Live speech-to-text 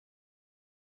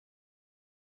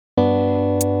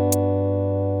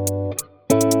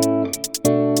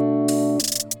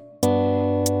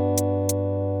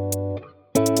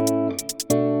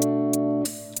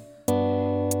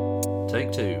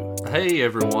Hey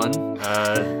everyone,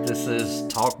 this is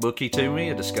Talk Booky to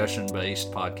Me, a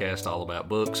discussion-based podcast all about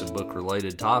books and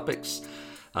book-related topics.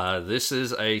 This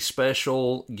is a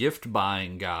special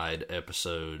gift-buying guide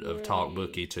episode of Talk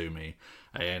Booky to Me.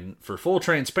 And for full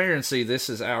transparency, this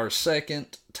is our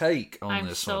second take on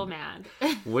this one. I'm so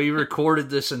mad. We recorded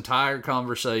this entire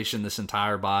conversation, this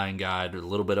entire buying guide, a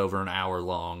little bit over an hour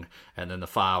long, and then the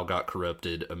file got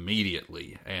corrupted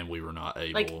immediately, and we were not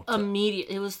able to... Immediate.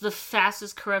 It was the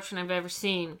fastest corruption I've ever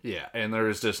seen. Yeah, and there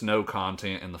is just no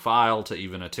content in the file to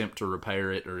even attempt to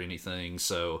repair it or anything,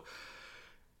 so...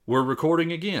 We're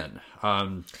recording again.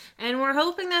 And we're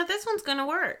hoping that this one's going to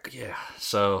work. Yeah.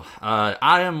 So,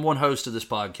 I am one host of this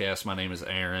podcast. My name is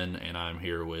Aaron, and I'm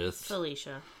here with...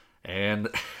 Felicia. And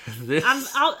this...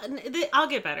 I'll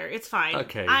get better. It's fine.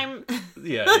 Okay. I'm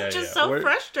just so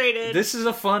frustrated. This is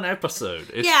a fun episode.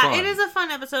 It's fun. It is a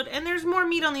fun episode. And there's more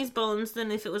meat on these bones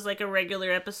than if it was like a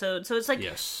regular episode. So it's like...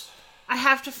 Yes. I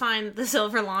have to find the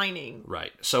silver lining.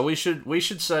 Right. So we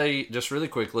should say, just really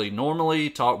quickly, normally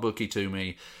Talk Booky to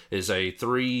Me is a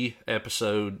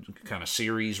 3-episode kind of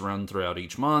series run throughout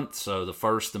each month. So the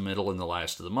first, the middle, and the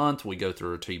last of the month, we go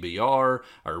through our TBR,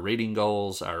 our reading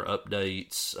goals, our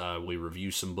updates. We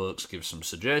review some books, give some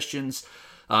suggestions.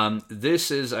 This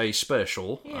is a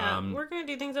special. Yeah, we're going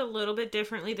to do things a little bit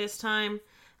differently this time.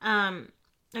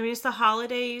 It's the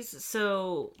holidays,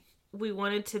 so we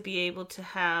wanted to be able to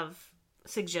have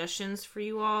suggestions for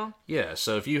you all. Yeah,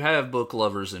 so if you have book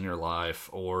lovers in your life,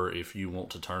 or if you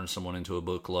want to turn someone into a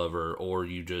book lover, or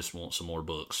you just want some more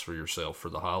books for yourself for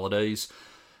the holidays,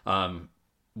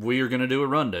 we are going to do a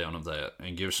rundown of that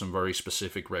and give some very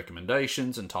specific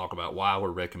recommendations and talk about why we're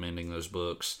recommending those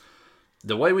books.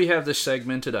 The way we have this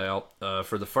segmented out,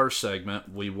 for the first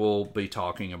segment, we will be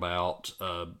talking about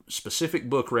specific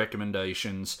book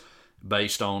recommendations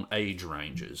based on age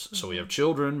ranges. So we have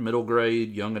children, middle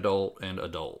grade, young adult, and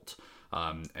adult.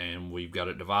 And we've got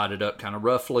it divided up kind of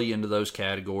roughly into those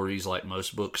categories like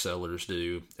most booksellers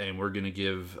do. And we're going to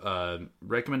give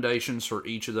recommendations for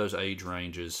each of those age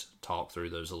ranges, talk through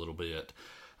those a little bit.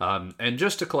 And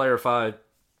just to clarify,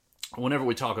 whenever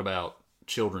we talk about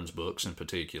children's books in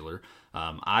particular,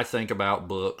 I think about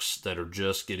books that are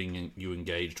just getting you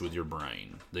engaged with your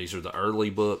brain. These are the early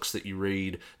books that you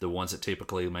read, the ones that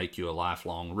typically make you a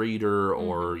lifelong reader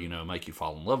or, make you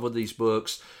fall in love with these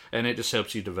books. And it just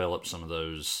helps you develop some of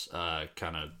those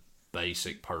kind of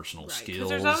basic personal skills. Because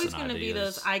there's always going to be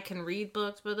those I can read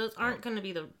books, but those aren't going to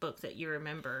be the books that you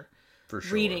remember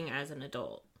reading as an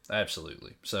adult.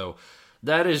 Absolutely. So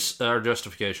that is our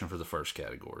justification for the first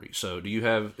category. So do you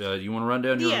have, you want to run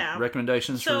down your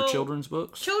recommendations for children's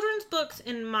books? Children's books,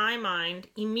 in my mind,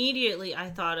 immediately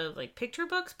I thought of like picture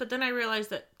books, but then I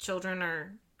realized that children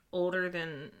are older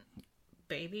than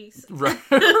babies. Right.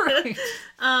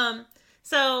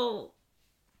 So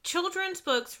children's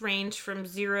books range from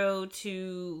 0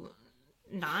 to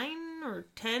 9 or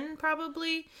 10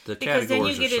 probably, because then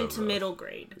you get into middle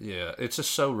grade. Yeah, it's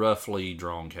just so roughly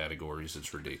drawn categories,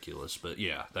 it's ridiculous. But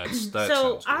yeah, that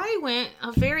so I went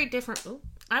a very different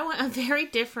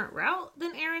route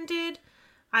than Aaron did.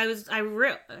 I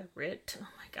wrote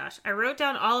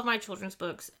down all of my children's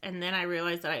books, and then I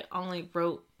realized that I only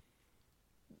wrote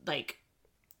like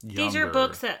these are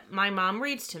books that my mom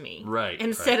reads to me, right?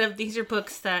 Instead of these are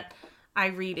books that I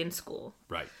read in school,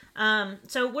 right?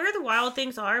 So Where the Wild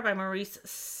Things Are by Maurice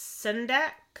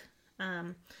Sendak.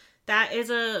 That is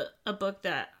a book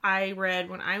that I read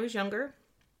when I was younger.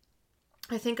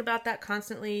 I think about that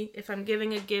constantly. If I'm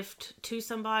giving a gift to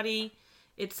somebody,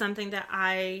 it's something that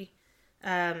I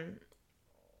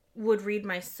would read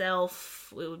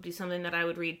myself. It would be something that I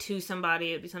would read to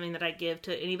somebody. It would be something that I give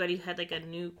to anybody who had like a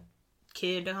new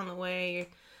kid on the way.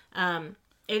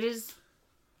 It is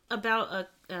about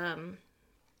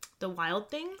the wild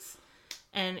things,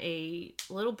 and a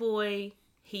little boy,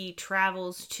 he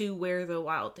travels to where the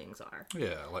wild things are.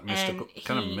 Yeah, like mystical,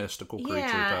 kind of mystical creature type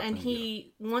Yeah, and thing.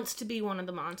 He wants to be one of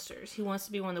the monsters. He wants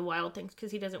to be one of the wild things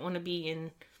because he doesn't want to be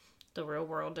in the real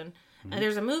world. And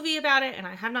there's a movie about it, and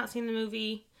I have not seen the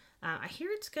movie. I hear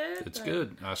it's good. It's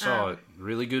good. I saw it.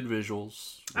 Really good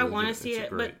visuals. Really I want to see it,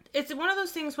 but it's one of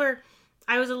those things where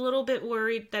I was a little bit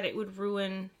worried that it would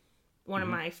ruin one of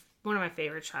my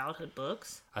favorite childhood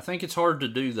books. I think it's hard to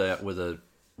do that with a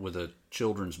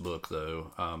children's book,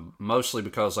 though. Mostly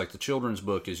because like the children's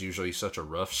book is usually such a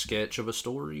rough sketch of a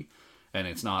story, And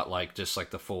it's not like just like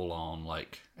the full on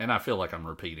like, and I feel like I'm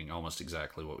repeating almost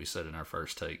exactly what we said in our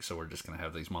first take, so we're just going to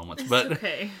have these moments. But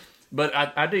okay. But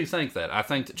I do think that. I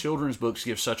think that children's books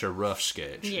give such a rough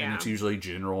sketch. Yeah. And it's usually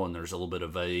general and there's a little bit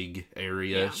of vague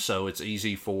area. So it's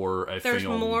easy for a There's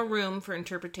film. more room for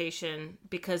interpretation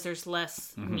because there's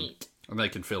less meat. And they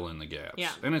can fill in the gaps.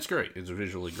 Yeah. And it's great. It's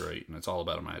visually great. And it's all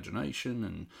about imagination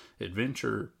and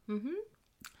adventure.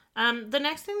 The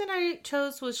next thing that I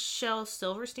chose was Shel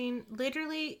Silverstein.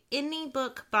 Literally any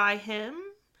book by him.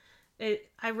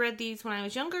 I read these when I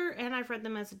was younger, and I've read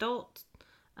them as adults.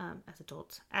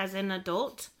 As an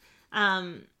adult.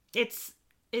 It's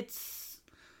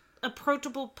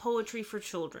approachable poetry for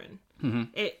children.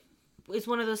 It is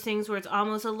one of those things where it's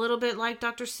almost a little bit like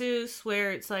Dr. Seuss,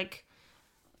 where it's like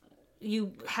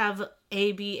you have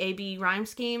A-B rhyme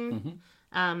scheme.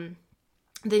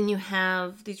 Then you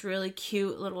have these really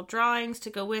cute little drawings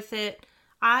to go with it.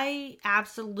 I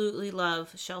absolutely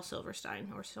love Shel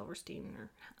Silverstein or Silverstein or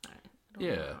I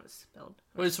don't know how it's spelled.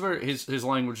 Well, it's very his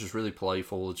language is really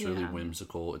playful. It's really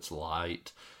whimsical. It's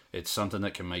light. It's something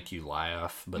that can make you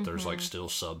laugh, but there's like still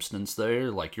substance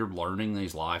there. Like you're learning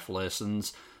these life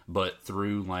lessons, but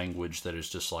through language that is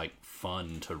just like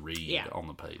fun to read on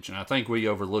the page. And I think we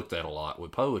overlook that a lot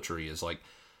with poetry. Is like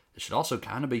it should also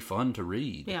kind of be fun to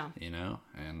read. You know,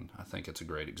 and I think it's a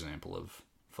great example of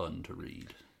fun to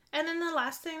read. And then the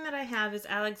last thing that I have is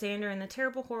Alexander and the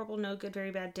Terrible, Horrible, No Good,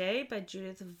 Very Bad Day by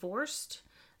Judith Vorst.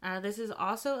 This is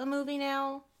also a movie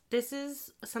now. This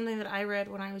is something that I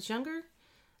read when I was younger.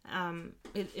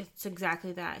 It's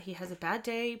exactly that. He has a bad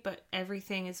day, but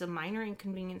everything is a minor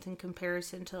inconvenience in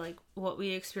comparison to like what we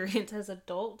experience as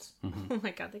adults. Oh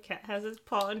my god, the cat has his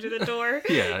paw under the door. If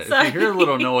you hear a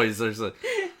little noise, there's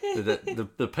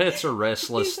the pets are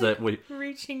restless. That we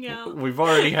reaching out. We've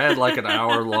already had like an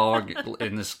hour long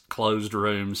in this closed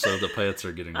room, so the pets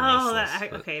are getting restless.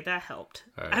 That helped.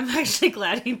 Right. I'm actually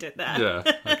glad he did that. Yeah.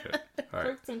 Okay. All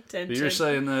right. Some tension. You're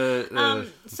saying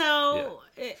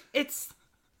it's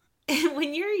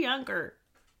when you're younger,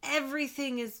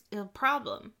 everything is a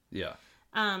problem. Yeah.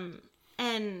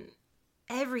 And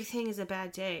everything is a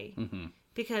bad day.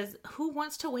 Because who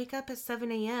wants to wake up at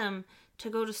 7 a.m. to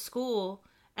go to school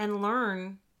and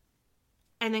learn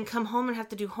and then come home and have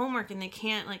to do homework and they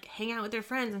can't like hang out with their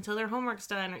friends until their homework's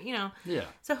done or, you know. Yeah.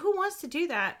 So who wants to do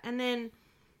that? And then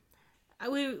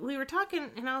we were talking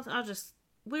and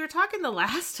we were talking the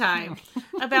last time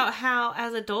about how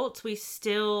as adults we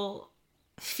still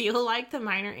feel like the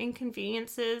minor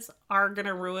inconveniences are going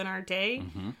to ruin our day.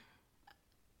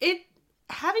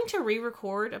 Having to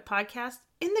re-record a podcast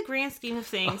in the grand scheme of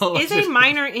things is a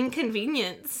minor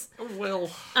inconvenience.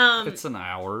 Well, it's an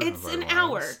hour. It's an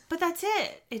hour, but that's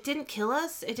it. It didn't kill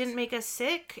us. It didn't make us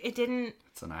sick. It didn't.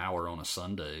 It's an hour on a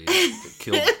Sunday.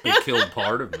 It killed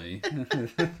part of me.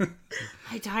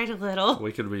 I died a little.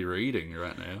 We could be reading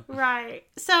right now. Right.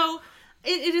 So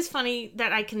it is funny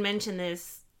that I can mention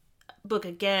this book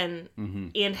again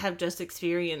and have just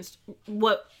experienced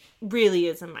what really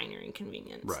is a minor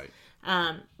inconvenience. Right.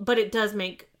 But it does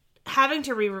make having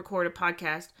to re-record a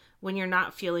podcast when you're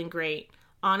not feeling great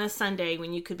on a Sunday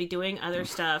when you could be doing other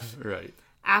stuff. Right.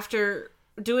 After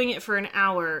doing it for an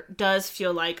hour does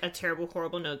feel like a terrible,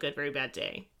 horrible, no good, very bad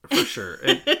day. For sure.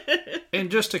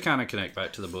 And just to kind of connect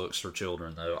back to the books for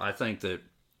children, though, I think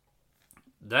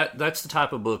that's the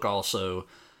type of book also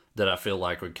that I feel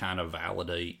like would kind of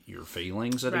validate your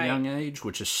feelings at a young age,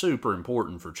 which is super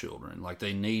important for children. Like,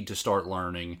 they need to start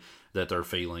learning that their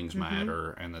feelings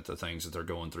matter and that the things that they're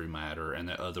going through matter and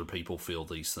that other people feel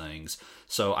these things.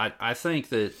 So I think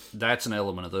that that's an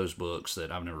element of those books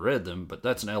that I've never read them, but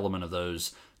that's an element of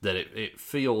those that it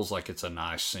feels like it's a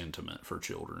nice sentiment for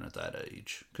children at that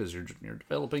age, because you're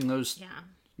developing those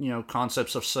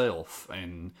concepts of self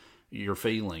and your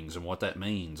feelings and what that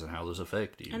means and how those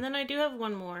affect you. And then I do have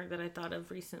one more that I thought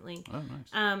of recently. Oh,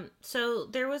 nice. So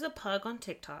there was a pug on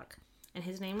TikTok, and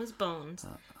his name was Bones,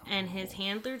 and his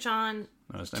handler John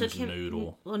took him.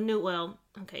 Noodle.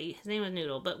 His name was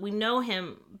Noodle, but we know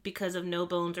him because of No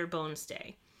Bones or Bones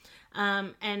Day.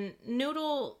 And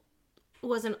Noodle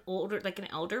was an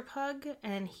elder pug,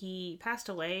 and he passed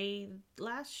away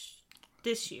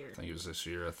this year. I think it was this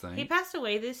year, He passed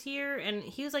away this year, and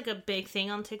he was like a big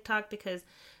thing on TikTok because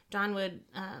John would,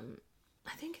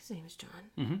 I think his name is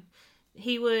John.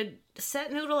 He would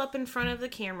set Noodle up in front of the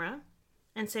camera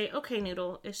and say, okay,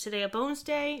 Noodle, is today a Bones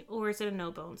Day or is it a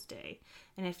no Bones Day?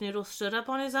 And if Noodle stood up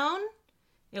on his own,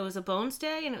 it was a Bones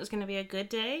Day and it was going to be a good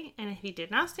day. And if he did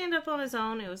not stand up on his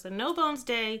own, it was a no Bones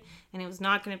Day and it was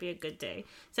not going to be a good day.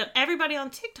 So everybody on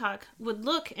TikTok would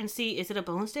look and see, is it a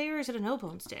Bones Day or is it a no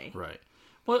Bones Day? Right.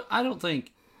 Well, I don't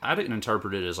think I didn't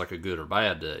interpret it as like a good or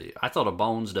bad day. I thought a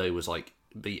Bones Day was like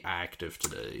be active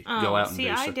today, go out and do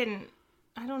I stuff. didn't.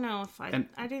 I don't know if I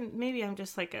didn't. Maybe I'm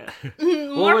just like a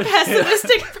Well, more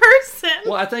pessimistic person.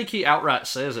 Well, I think he outright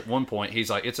says at one point, he's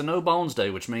like, it's a no bones day,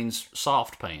 which means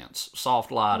soft pants,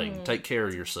 soft lighting, take care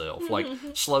of yourself, like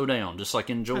slow down, just like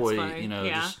enjoy, That's fine.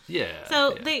 Yeah. just, yeah.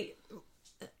 So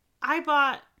yeah. I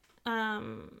bought, I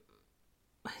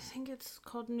think it's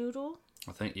called Noodle.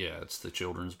 I think, yeah, it's the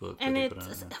children's book. And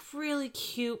it's a really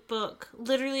cute book,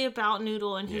 literally about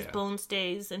Noodle and his bones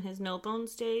days and his no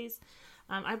bones days.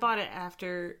 I bought it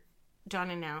after John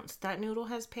announced that Noodle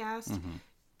has passed. Mm-hmm.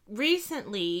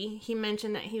 Recently, he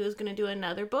mentioned that he was going to do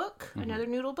another book, another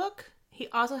Noodle book. He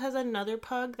also has another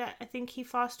pug that I think he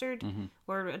fostered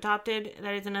or adopted.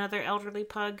 That is another elderly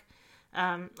pug.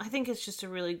 I think it's just a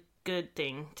really good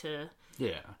thing to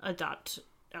adopt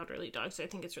elderly dogs. I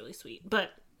think it's really sweet.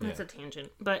 But that's a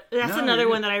tangent. But that's another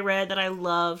one that I read that I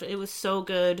loved. It was so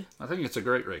good. I think it's a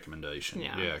great recommendation.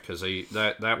 Yeah, because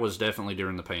that was definitely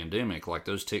during the pandemic. Like,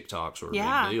 those TikToks were a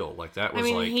big deal. Like, that was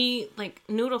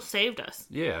Noodle saved us.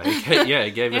 Yeah, he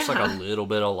gave us like a little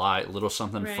bit of light, little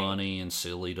something funny and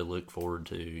silly to look forward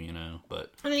to,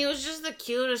 but... I mean, he was just the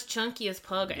cutest, chunkiest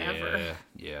pug ever.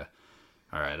 Yeah.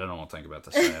 All right, I don't want to think about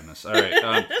the sadness. All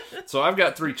right, so I've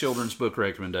got 3 children's book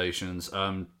recommendations.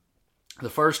 The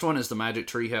first one is the Magic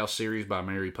Treehouse series by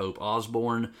Mary Pope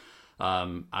Osborne.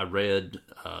 I read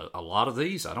a lot of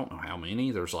these. I don't know how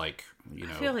many. There's like,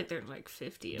 I feel like there's like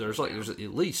 50. There's at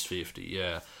least 50,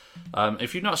 yeah.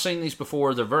 If you've not seen these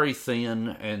before, they're very thin,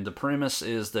 and the premise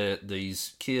is that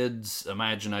these kids'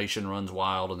 imagination runs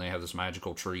wild, and they have this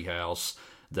magical treehouse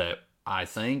that I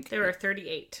think... There are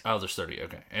 38. Oh, there's 30,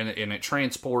 okay. And it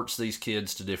transports these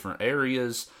kids to different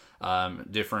areas,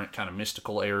 different kind of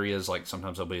mystical areas. Like,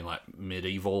 sometimes they'll be in like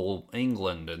medieval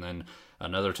England, and then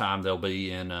another time they'll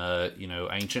be in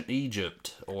ancient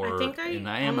Egypt or in the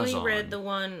Amazon. I only read the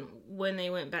one when they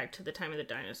went back to the time of the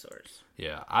dinosaurs.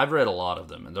 Yeah, I've read a lot of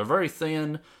them, and they're very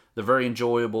thin. They're very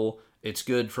enjoyable. It's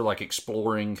good for like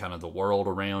exploring kind of the world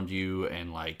around you,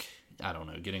 and like, I don't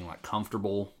know, getting like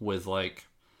comfortable with like,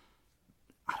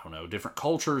 I don't know, different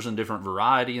cultures and different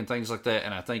variety and things like that.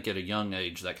 And I think at a young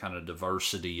age, that kind of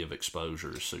diversity of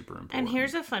exposure is super important. And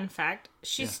here's a fun fact.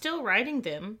 She's still writing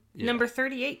them. Yeah. Number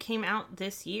 38 came out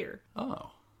this year.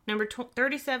 Oh. Number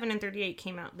 37 and 38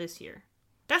 came out this year.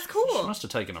 That's cool. She must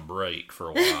have taken a break for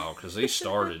a while, because they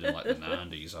started in like the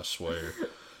 90s, I swear.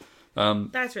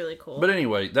 That's really cool. But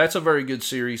anyway, that's a very good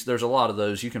series. There's a lot of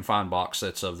those. You can find box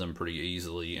sets of them pretty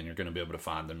easily, and you're going to be able to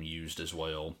find them used as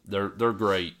well. They're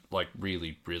great, like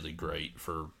really, really great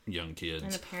for young kids.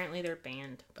 And apparently they're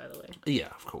banned, by the way. Yeah,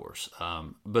 of course.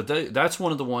 But that's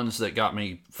one of the ones that got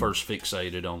me first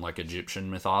fixated on like Egyptian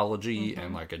mythology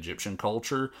and like Egyptian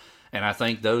culture. And I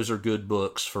think those are good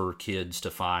books for kids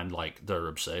to find like their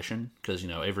obsession, because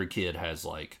every kid has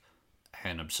like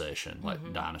an obsession,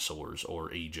 like dinosaurs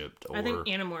or Egypt. Or, I think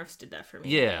Animorphs did that for me.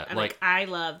 Yeah, like I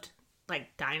loved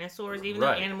like dinosaurs, even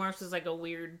though Animorphs is like a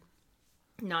weird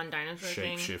non-dinosaur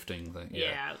thing. Shape-shifting thing.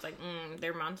 Yeah, I was like,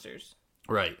 they're monsters.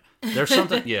 Right. There's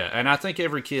something, and I think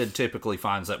every kid typically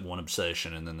finds that one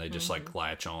obsession, and then they just like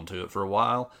latch onto it for a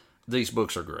while. These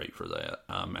books are great for that.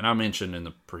 And I mentioned in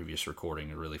the previous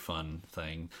recording a really fun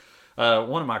thing.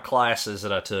 One of my classes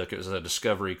that I took, it was a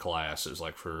discovery class. It was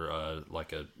like for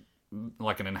like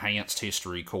an enhanced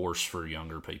history course for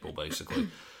younger people, basically.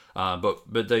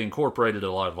 But they incorporated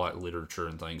a lot of like literature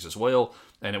and things as well.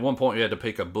 And at one point you had to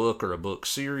pick a book or a book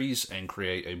series and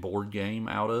create a board game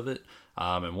out of it.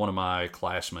 And one of my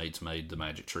classmates made the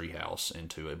Magic Treehouse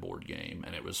into a board game,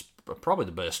 and it was probably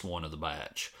the best one of the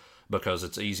batch, because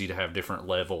it's easy to have different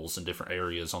levels and different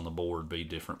areas on the board be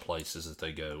different places that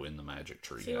they go in the Magic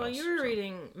Treehouse. See, while you were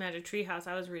reading Magic Treehouse,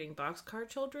 I was reading Boxcar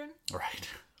Children. Right.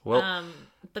 Well,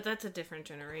 but that's a different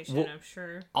generation, I'm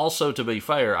sure. Also, to be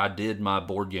fair, I did my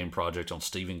board game project on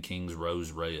Stephen King's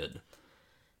Rose Red.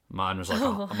 Mine was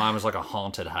like a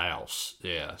haunted house.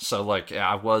 Yeah. So like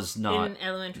I was not in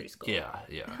elementary school. Yeah.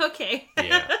 Okay.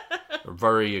 Yeah. A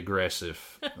very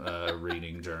aggressive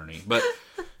reading journey. But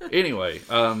anyway,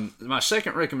 my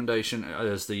second recommendation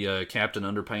is the Captain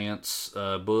Underpants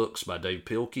books by Dave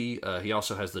Pilkey. He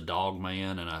also has the Dog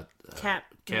Man and a Cat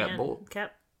Boy.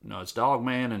 No, it's Dog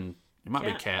Man, and it might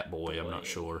be Cat Boy. I'm not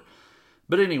sure.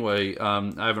 But anyway,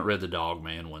 I haven't read the Dog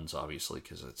Man ones, obviously,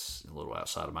 because it's a little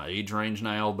outside of my age range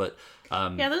now. But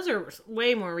yeah, those are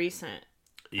way more recent.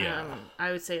 Yeah.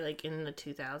 I would say like in the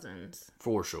 2000s.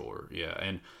 For sure, yeah.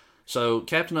 And so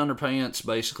Captain Underpants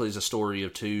basically is a story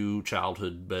of 2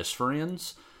 childhood best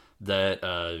friends that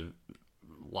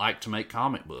like to make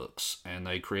comic books, and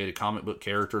they create a comic book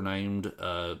character named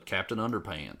Captain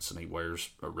Underpants, and he wears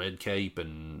a red cape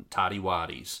and tidy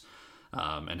whities.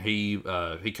 And he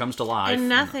comes to life. And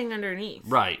nothing underneath.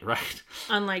 Right.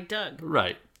 Unlike Doug.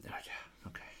 Right. Yeah.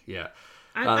 Okay. Yeah.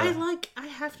 I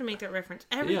have to make that reference.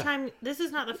 Every Yeah. time, this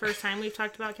is not the first time we've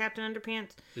talked about Captain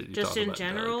Underpants, You just talk in about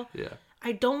general. Doug. Yeah.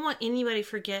 I don't want anybody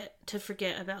to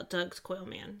forget about Doug's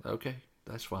Quailman. Okay.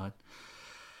 That's fine.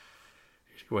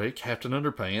 Anyway, Captain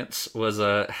Underpants was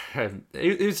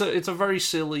it's a very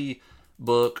silly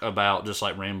book about just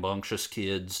like rambunctious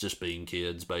kids just being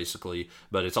kids, basically,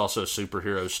 but it's also a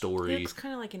superhero story. It's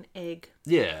kind of like an egg.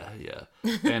 Yeah.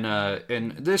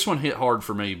 And this one hit hard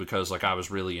for me because like I was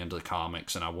really into the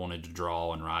comics and I wanted to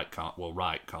draw and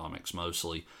write comics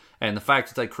mostly. And the fact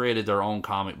that they created their own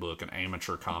comic book, an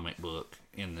amateur comic book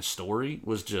in the story,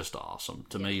 was just awesome.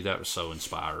 To me, that was so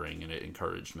inspiring, and it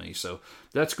encouraged me. So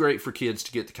that's great for kids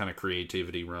to get the kind of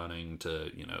creativity running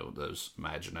to, those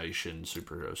imagination,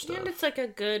 superhero stuff. And it's like a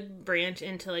good branch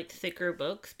into like thicker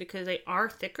books because they are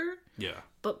thicker. Yeah.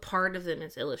 But part of them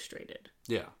is illustrated.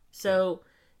 Yeah. So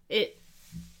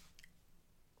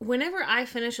whenever I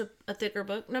finish a thicker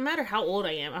book, no matter how old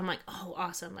I am, I'm like, oh,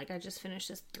 awesome. Like, I just finished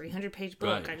this 300-page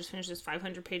book. Right. I just finished this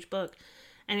 500-page book.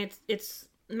 And it's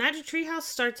Magic Treehouse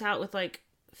starts out with, like,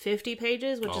 50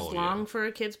 pages, which is long for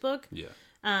a kid's book. Yeah.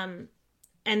 And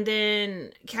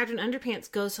then Captain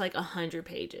Underpants goes to, like, 100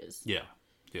 pages. Yeah.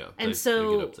 Yeah. And they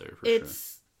get up there for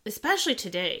it's... Especially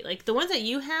today. Like, the ones that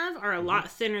you have are a lot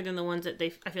thinner than the ones that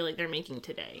I feel like they're making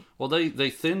today. Well,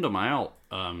 they thinned them out.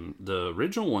 The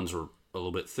original ones were a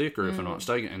little bit thicker, if I'm not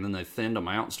mistaken, and then they thinned them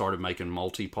out and started making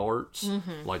multi-parts.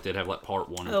 Like they'd have like part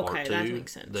 1 and part 2. That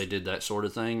makes sense. They did that sort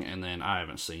of thing, and then I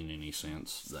haven't seen any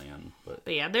since then. But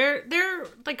yeah, they're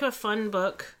like a fun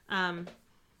book.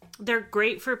 They're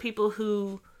great for people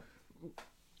who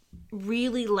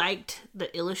really liked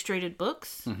the illustrated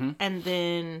books and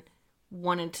then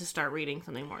wanted to start reading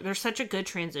something more. They're such a good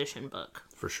transition book.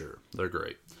 For sure. They're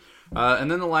great.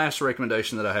 And then the last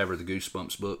recommendation that I have are the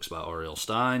Goosebumps books by R.L.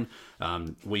 Stein.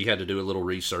 We had to do a little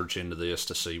research into this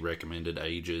to see recommended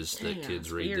ages that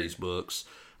kids read these books.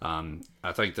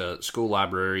 I think the school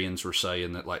librarians were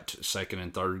saying that like second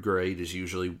and third grade is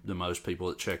usually the most people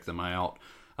that check them out.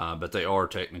 But they are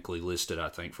technically listed, I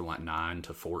think, from like 9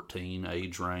 to 14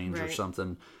 age range or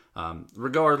something.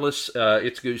 Regardless,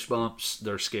 it's Goosebumps.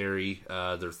 They're scary.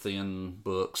 They're thin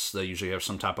books. They usually have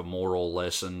some type of moral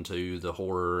lesson to the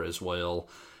horror as well.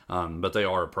 But they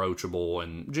are approachable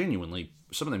and genuinely,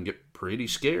 some of them get pretty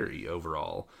scary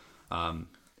overall.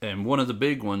 And one of the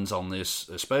big ones on this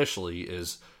especially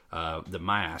is The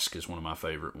Mask is one of my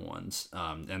favorite ones.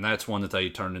 And that's one that they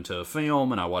turned into a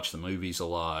film, and I watch the movies a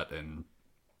lot. And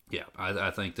yeah,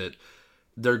 I think that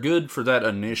they're good for that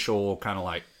initial kind of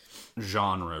like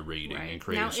genre reading and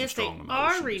creating some strong emotions. Now,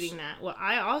 if they are reading that, what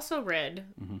I also read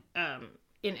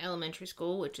in elementary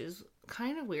school, which is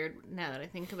kind of weird now that I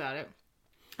think about it,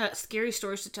 Scary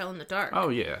Stories to Tell in the Dark. Oh,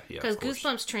 yeah. Because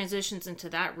Goosebumps transitions into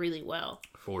that really well.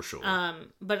 For sure.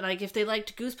 But like if they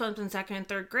liked Goosebumps in second and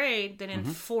third grade, then in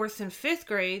fourth and fifth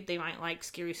grade, they might like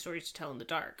Scary Stories to Tell in the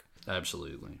Dark.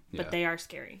 Absolutely. Yeah. But they are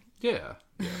scary. Yeah,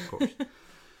 of course.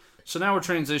 So now we're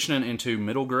transitioning into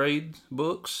middle grade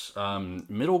books.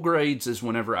 Middle grades is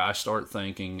whenever I start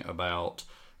thinking about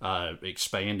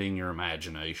expanding your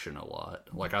imagination a lot.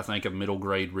 Like I think of middle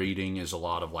grade reading is a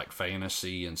lot of like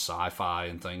fantasy and sci-fi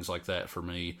and things like that for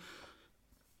me.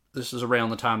 This is around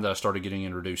the time that I started getting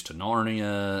introduced to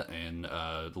Narnia and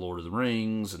Lord of the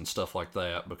Rings and stuff like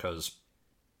that, because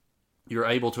you're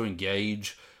able to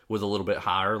engage with a little bit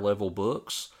higher level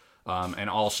books. And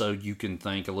also you can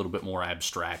think a little bit more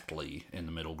abstractly in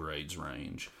the middle grades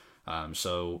range.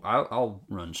 So I'll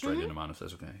run straight into mine if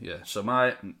that's okay. Yeah. So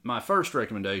my first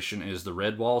recommendation is the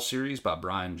Redwall series by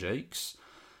Brian Jakes.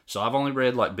 So I've only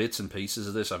read like bits and pieces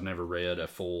of this. I've never read a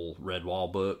full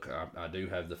Redwall book. I do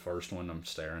have the first one. I'm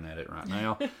staring at it right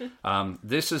now.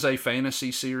 This is a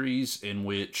fantasy series in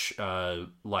which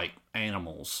like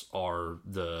animals are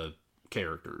the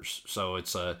characters. So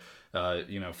it's a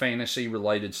fantasy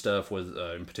related stuff with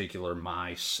in particular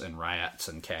mice and rats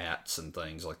and cats and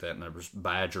things like that. And there's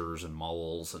badgers and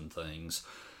moles and things.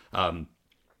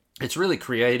 It's really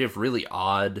creative, really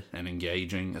odd and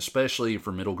engaging, especially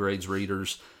for middle grades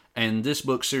readers. And this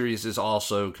book series is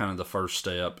also kind of the first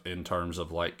step in terms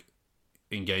of like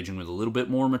engaging with a little bit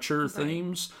more mature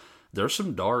themes. There's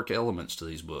some dark elements to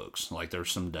these books. Like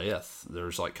there's some death.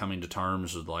 There's like coming to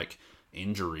terms with like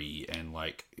injury and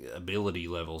like ability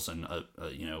levels and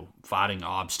fighting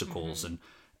obstacles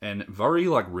and very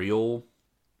like real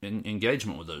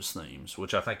engagement with those themes,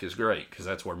 which I think is great because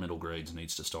that's where middle grades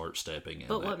needs to start stepping in.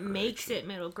 But what makes it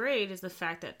middle grade is the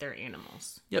fact that they're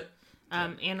animals. Yep.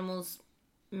 Animals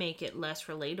make it less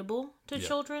relatable to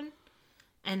children,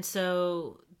 and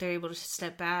so they're able to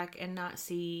step back and not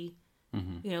see,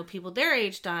 people their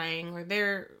age dying or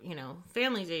their,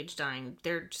 family's age dying.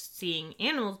 They're just seeing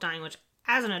animals dying, which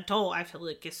as an adult I feel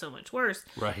like is so much worse.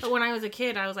 Right. But when I was a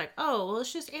kid, I was like, oh, well,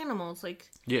 it's just animals. Like,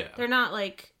 they're not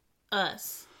like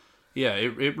us. Yeah,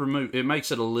 it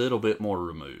makes it a little bit more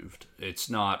removed. It's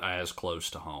not as close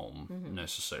to home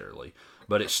necessarily,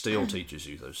 but it still teaches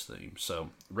you those themes. So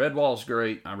Redwall's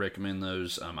great. I recommend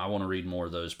those. I want to read more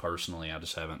of those personally. I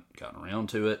just haven't gotten around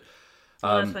to it.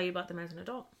 Well, that's why you bought them as an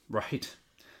adult. Right.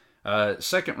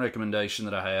 Second recommendation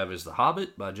that I have is The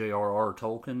Hobbit by J.R.R.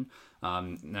 Tolkien.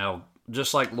 Now,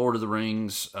 just like Lord of the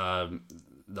Rings, The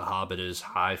Hobbit is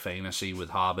high fantasy with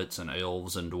hobbits and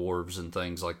elves and dwarves and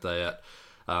things like that.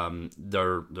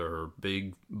 There are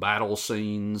big battle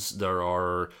scenes. There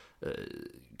are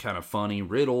kind of funny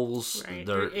riddles. Right.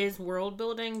 There is world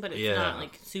building, but it's not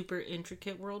like super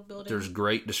intricate world building. There's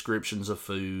great descriptions of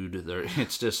food.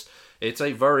 It's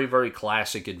a very, very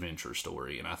classic adventure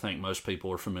story, and I think most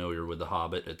people are familiar with The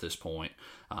Hobbit at this point.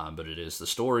 But it is the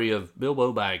story of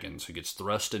Bilbo Baggins, who gets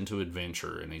thrust into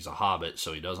adventure, and he's a hobbit,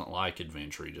 so he doesn't like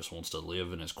adventure. He just wants to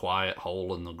live in his quiet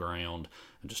hole in the ground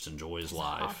and just enjoy his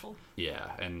life. Awful.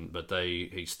 Yeah, but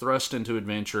he's thrust into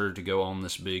adventure to go on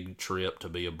this big trip to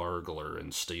be a burglar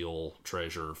and steal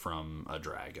treasure from a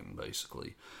dragon,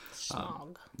 basically.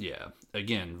 Smog. Yeah,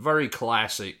 again, very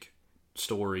classic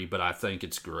story, but I think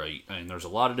it's great. And there's a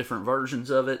lot of different versions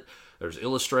of it. There's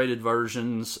illustrated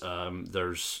versions.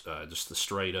 There's just the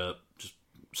straight up, just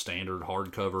standard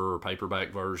hardcover or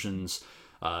paperback versions.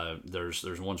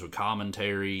 There's ones with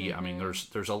commentary. I mean,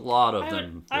 there's a lot of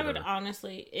them. I would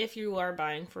honestly, if you are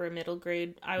buying for a middle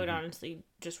grade, I would honestly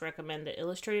just recommend the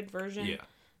illustrated version.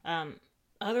 Yeah.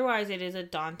 Otherwise, it is a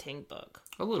daunting book.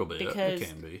 A little bit. It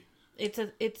can be.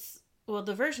 Well,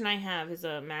 the version I have is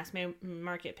a mass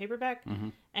market paperback,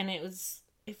 and it was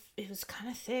kind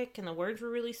of thick, and the words were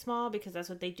really small because that's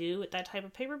what they do with that type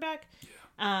of paperback.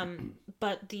 Yeah.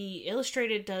 But the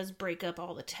illustrated does break up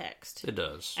all the text. It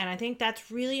does, and I think that's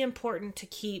really important to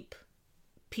keep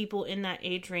people in that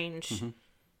age range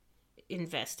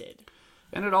invested.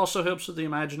 And it also helps with the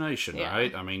imagination,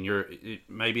 right? I mean,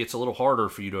 maybe it's a little harder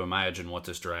for you to imagine what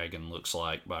this dragon looks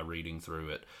like by reading through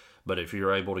it. But if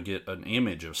you're able to get an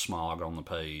image of Smaug on the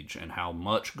page and how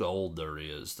much gold there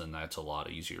is, then that's a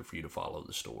lot easier for you to follow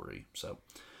the story.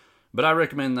 But I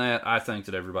recommend that. I think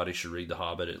that everybody should read The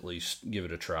Hobbit, at least give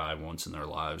it a try once in their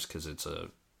lives, because it's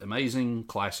an amazing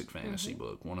classic fantasy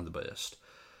book, one of the best.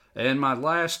 And my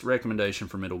last recommendation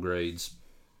for middle grades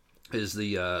is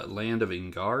The Land of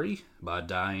Ingari by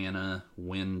Diana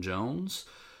Wynne Jones.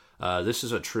 This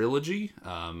is a trilogy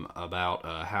about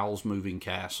Howl's Moving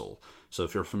Castle. So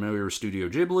if you're familiar with Studio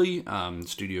Ghibli,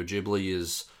 Studio Ghibli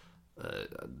is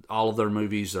all of their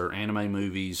movies, they're anime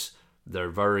movies. They're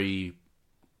very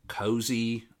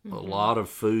cozy, a lot of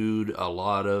food, a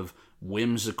lot of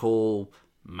whimsical,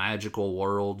 magical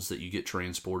worlds that you get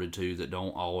transported to that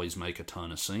don't always make a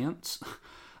ton of sense.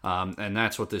 And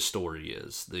that's what this story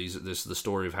is. This is the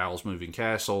story of Howl's Moving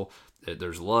Castle.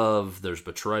 There's love, there's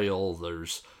betrayal,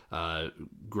 there's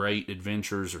great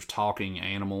adventures. There's talking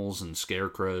animals and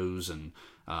scarecrows and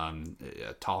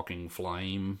a talking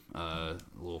flame,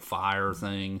 little fire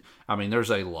thing. I mean,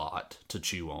 there's a lot to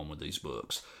chew on with these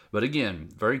books. But again,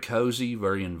 very cozy,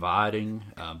 very inviting,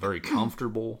 very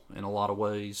comfortable in a lot of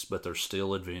ways. But there's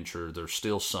still adventure. There's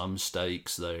still some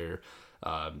stakes there.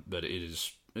 But it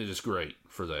is great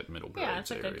for that middle grade area. Yeah,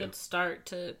 it's like a good start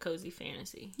to cozy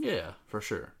fantasy. Yeah, for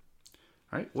sure.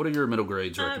 All right, what are your middle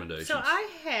grades recommendations? So I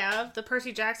have the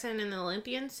Percy Jackson and the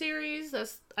Olympian series.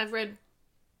 I've read.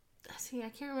 I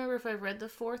can't remember if I've read the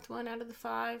fourth one out of the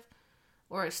 5,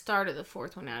 or I started the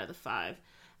fourth one out of the 5.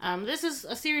 This is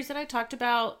a series that I talked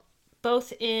about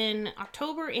both in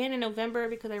October and in November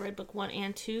because I read book 1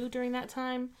 and 2 during that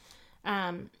time.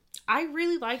 I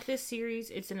really like this series.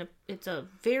 It's a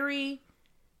very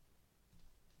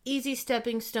easy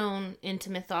stepping stone into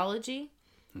mythology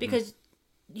because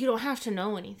you don't have to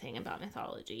know anything about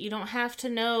mythology. You don't have to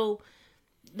know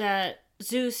that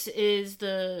Zeus is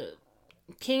the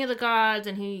king of the gods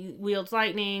and he wields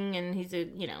lightning and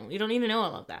you don't need to know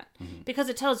all of that because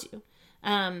it tells you.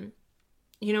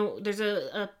 There's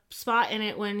a spot in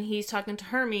it when he's talking to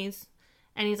Hermes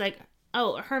and he's like,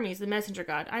 oh, Hermes, the messenger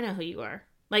god, I know who you are.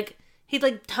 Like, he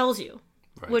tells you,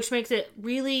 which makes it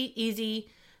really easy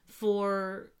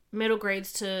for middle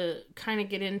grades to kind of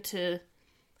get into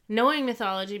knowing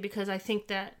mythology, because I think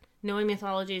that knowing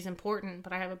mythology is important,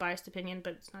 but I have a biased opinion,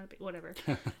 but it's not a big, whatever.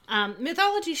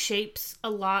 Mythology shapes a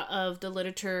lot of the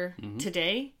literature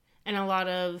today and a lot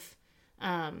of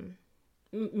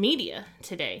media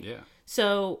today. Yeah.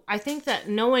 So I think that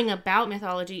knowing about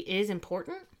mythology is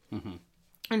important.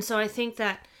 And so I think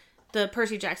that the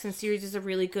Percy Jackson series is a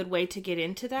really good way to get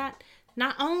into that.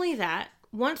 Not only that,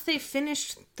 once they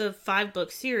finished the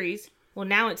 5-book series, well,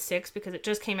 now it's 6 because it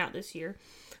just came out this year.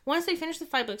 Once they finish the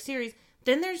 5-book series,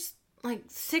 then there's like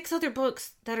 6 other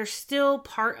books that are still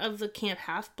part of the Camp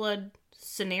Half-Blood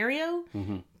scenario,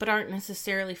 but aren't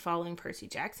necessarily following Percy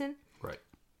Jackson. Right.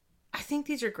 I think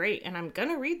these are great, and I'm going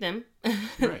to read them.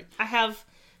 Right. I have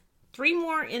 3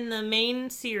 more in the main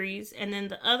series, and then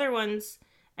the other ones,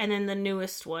 and then the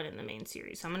newest one in the main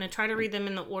series. So I'm going to try to read them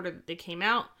in the order that they came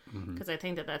out, because I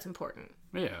think that that's important.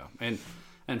 Yeah,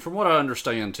 and from what I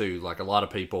understand, too, like a lot of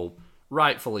people,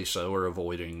 rightfully so, are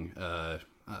avoiding,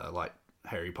 like,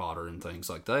 Harry Potter and things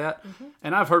like that.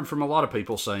 And I've heard from a lot of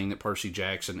people saying that Percy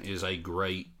Jackson is a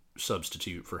great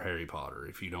substitute for Harry Potter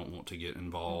if you don't want to get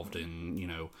involved in, you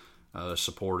know,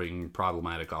 supporting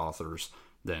problematic authors.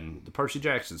 Then the Percy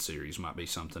Jackson series might be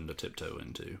something to tiptoe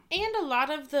into. And a lot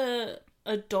of the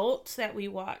adults that we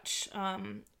watch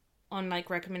on like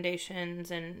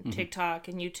recommendations and TikTok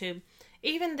and YouTube,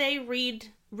 even they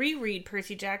reread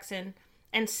Percy Jackson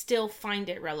and still find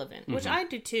it relevant, which I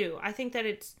do too. I think that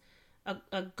it's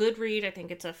a good read. I think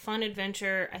it's a fun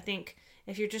adventure. I think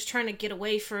if you're just trying to get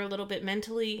away for a little bit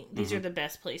mentally, these are the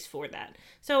best place for that.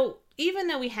 So even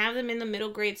though we have them in the middle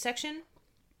grade section,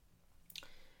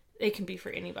 it can be for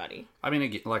anybody. I mean,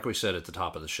 again, like we said at the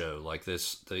top of the show, like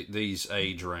these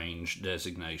age range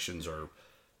designations are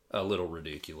a little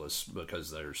ridiculous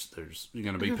because there's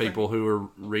going to be people who are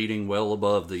reading well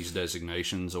above these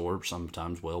designations or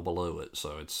sometimes well below it,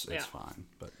 so it's fine.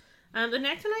 But the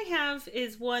next one I have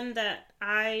is one that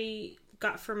I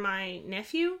got from my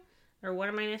nephew, or one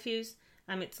of my nephews.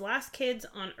 It's Last Kids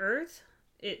on Earth.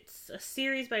 It's a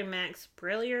series by Max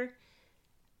Brellier.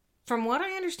 From what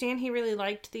I understand, he really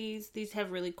liked these. These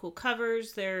have really cool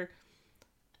covers. They're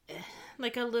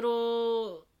like a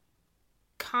little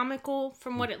comical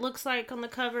from what it looks like on the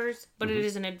covers, but it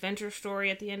is an adventure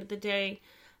story at the end of the day.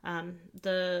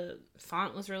 The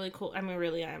font was really cool. I mean,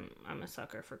 really, I'm a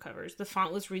sucker for covers. The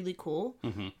font was really cool.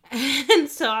 And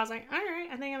so I was like, all right,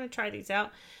 I think I'm going to try these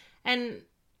out. And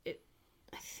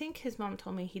I think his mom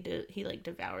told me he like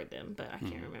devoured them, but I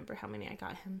can't remember how many I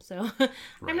got him. So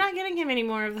I'm not getting him any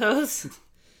more of those.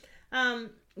 And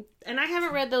I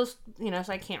haven't read those,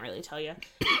 so I can't really tell you.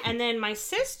 And then my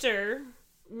sister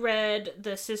read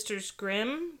The Sisters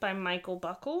Grimm by Michael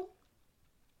Buckle.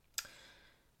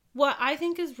 What I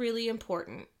think is really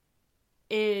important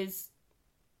is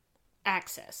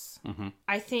access.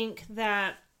 I think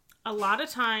that a lot of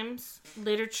times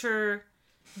literature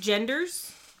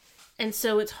genders, and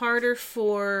so it's harder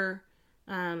for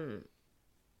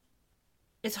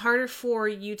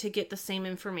you to get the same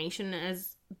information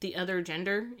as the other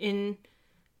gender in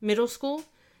middle school.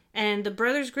 And the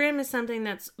Brothers Grimm is something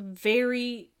that's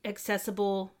very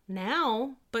accessible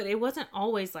now, but it wasn't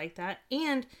always like that.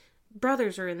 And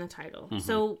brothers are in the title,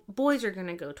 so boys are going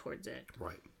to go towards it.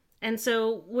 Right. And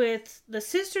so with the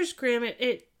Sisters Grimm,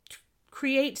 it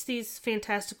creates these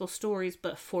fantastical stories,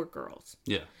 but for girls.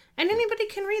 Yeah. And anybody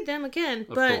can read them again.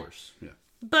 Of course, yeah.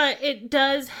 But it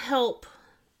does help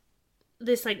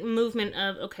this like movement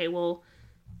of, okay, well,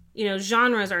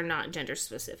 genres are not gender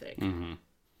specific.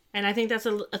 And I think that's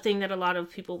a thing that a lot of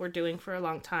people were doing for a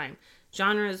long time.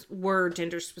 Genres were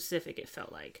gender specific, it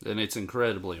felt like. And it's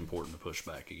incredibly important to push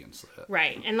back against that.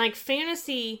 Right. And like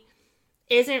fantasy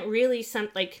isn't really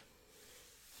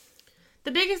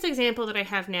the biggest example that I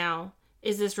have now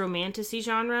is this romantasy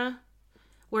genre,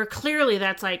 where clearly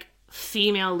that's like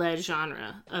female-led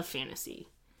genre of fantasy.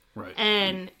 Right.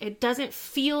 And it doesn't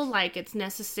feel like it's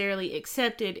necessarily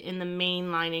accepted in the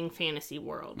mainlining fantasy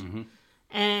world.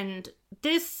 And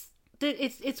it's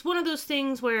one of those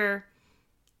things where,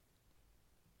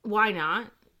 why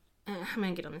not? I'm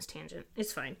gonna get on this tangent.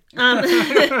 It's fine.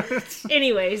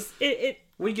 Anyways,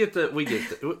 we get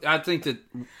the. I think that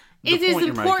it is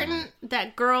important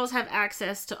that girls have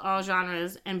access to all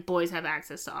genres and boys have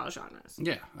access to all genres.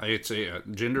 Yeah,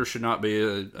 gender should not be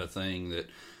a thing that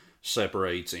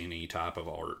separates any type of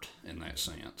art in that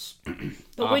sense.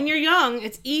 But when you're young,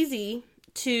 it's easy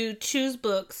to choose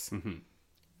books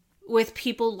with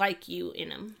people like you in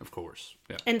them. Of course,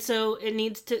 yeah. And so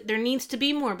there needs to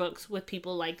be more books with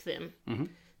people like them.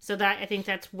 So that I think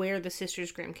that's where the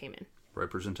Sisters Grimm came in.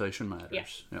 Representation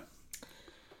matters. Yeah.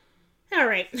 All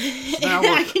right. So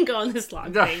I can go on this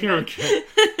long thing. You're okay.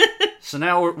 So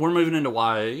now we're moving into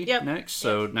YA Yep. next.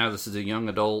 So now this is a young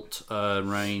adult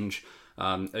range.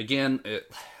 Again,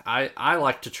 I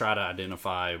like to try to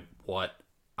identify what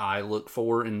I look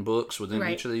for in books within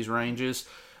Right. each of these ranges.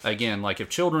 Again, like if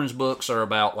children's books are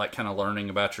about like kind of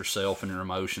learning about yourself and your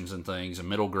emotions and things, and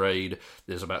middle grade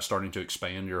is about starting to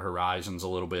expand your horizons a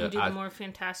little bit. Do the more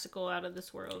fantastical out of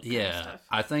this world kind of Yeah, stuff.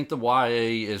 I think the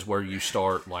YA is where you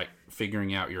start like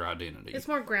figuring out your identity. It's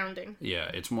more grounding. Yeah,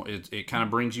 it's more. It kind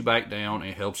of brings you back down.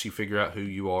 It helps you figure out who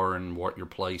you are and what your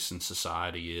place in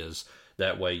society is.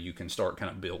 That way, you can start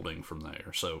kind of building from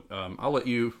there. So, I'll let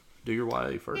you do your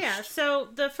YA first. Yeah, so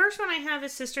the first one I have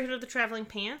is Sisterhood of the Traveling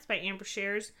Pants by Amber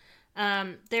Shares.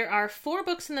 There are 4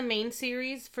 books in the main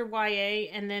series for YA,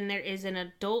 and then there is an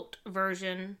adult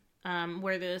version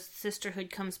where the sisterhood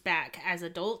comes back as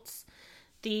adults.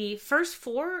 The first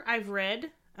 4 I've read.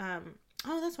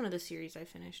 That's one of the series I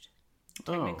finished,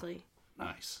 technically. Oh,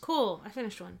 nice. Cool, I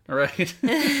finished one. All right.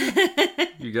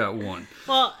 You got one.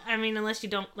 Well, I mean, unless you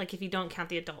don't, like, if you don't count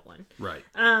the adult one. Right.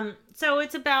 So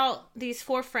it's about these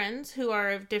 4 friends who are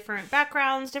of different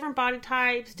backgrounds, different body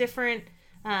types, different,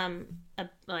 oh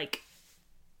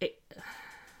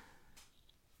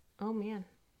man.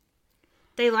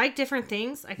 They like different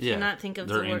things. I cannot think of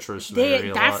their the word. interests vary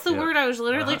a That's lot, the word I was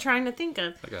literally trying to think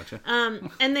of. I gotcha.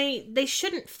 And they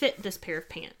shouldn't fit this pair of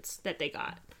pants that they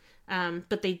got.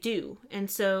 But they do. And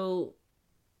so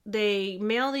they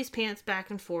mail these pants back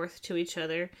and forth to each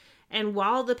other. And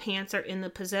while the pants are in the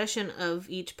possession of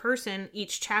each person,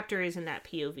 each chapter is in that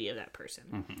POV of that person.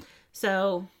 Mm-hmm.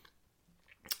 So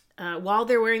while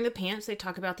they're wearing the pants, they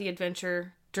talk about the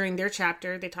adventure during their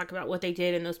chapter. They talk about what they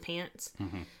did in those pants.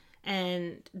 Mm-hmm.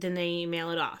 And then they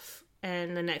mail it off.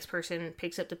 And the next person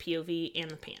picks up the POV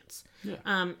and the pants.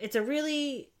 Yeah. It's a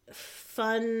really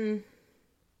fun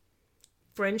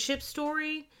friendship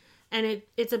story. And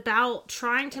it's about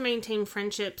trying to maintain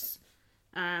friendships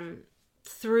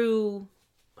through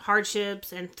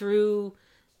hardships and through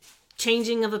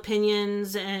changing of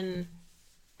opinions and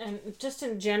just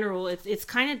in general, it's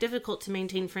kind of difficult to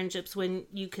maintain friendships when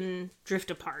you can drift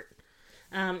apart.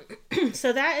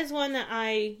 So that is one that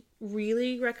I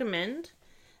really recommend.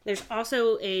 There's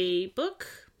also a book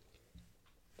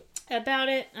about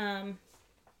it.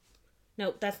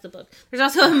 Nope, that's the book. There's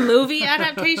also a movie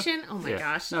adaptation. Oh my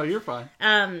gosh. No, you're fine.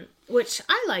 Which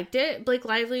I liked it. Blake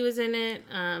Lively was in it.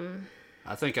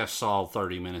 I think I saw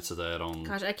 30 minutes of that on.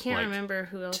 Gosh, I can't remember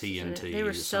who else was in it. TNT. They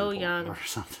were so young or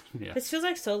something. Yeah. This feels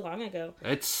like so long ago.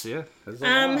 It's a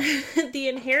lot. The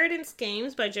Inheritance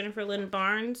Games by Jennifer Lynn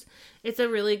Barnes. It's a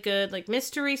really good like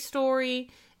mystery story.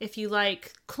 If you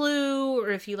like Clue or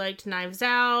if you liked Knives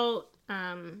Out,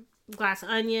 Glass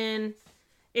Onion,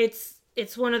 it's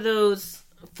one of those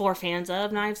for fans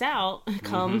of Knives Out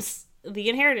comes The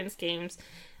Inheritance Games.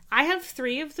 I have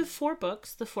 3 of the 4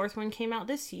 books. The 4th one came out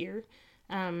this year.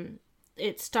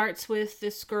 It starts with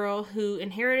this girl who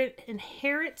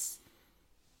inherits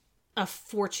a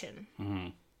fortune. Mm-hmm.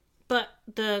 But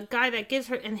the guy that gives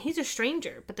her, and he's a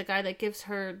stranger, but the guy that gives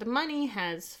her the money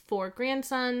has 4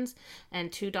 grandsons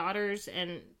and 2 daughters,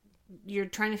 and you're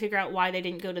trying to figure out why they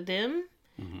didn't go to them,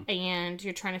 and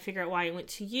you're trying to figure out why it went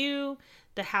to you.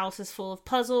 The house is full of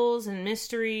puzzles and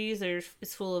mysteries.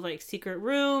 It's full of like secret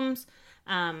rooms.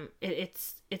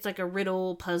 It's like a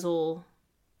riddle puzzle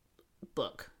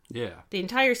book. Yeah. The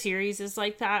entire series is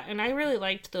like that, and I really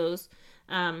liked those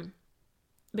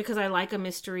because I like a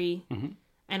mystery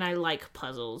and I like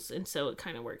puzzles, and so it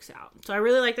kind of works out. So I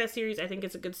really like that series. I think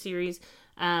it's a good series.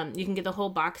 You can get the whole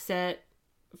box set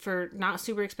for not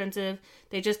super expensive.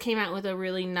 They just came out with a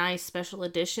really nice special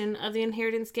edition of the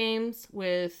Inheritance Games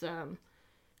with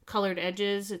colored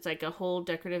edges. It's like a whole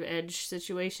decorative edge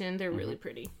situation. They're really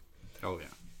pretty. Oh, yeah.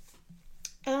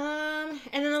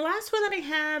 And then the last one that I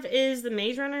have is The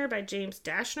Maze Runner by James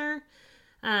Dashner.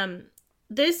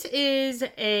 This is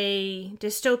a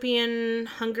dystopian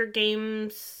Hunger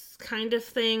Games kind of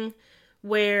thing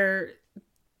where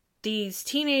these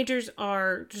teenagers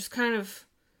are just kind of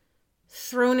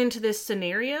thrown into this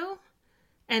scenario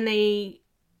and they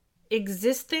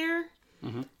exist there.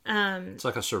 It's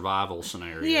like a survival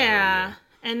scenario. Yeah.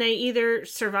 And they either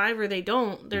survive or they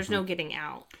don't. There's no getting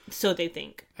out. So they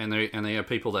think. And they have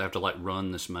people that have to like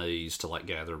run this maze to like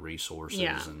gather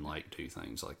resources and like do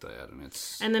things like that.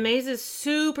 And the maze is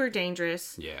super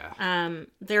dangerous. Yeah.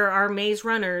 There are maze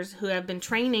runners who have been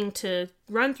training to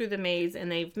run through the maze,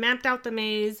 and they've mapped out the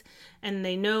maze and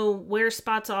they know where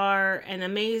spots are, and the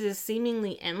maze is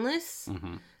seemingly endless.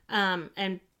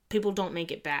 And people don't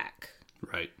make it back.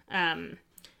 Right.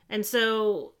 And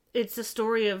so it's a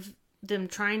story of them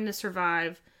trying to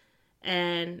survive,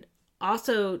 and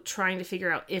also trying to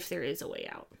figure out if there is a way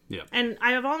out. Yeah. And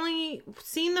I have only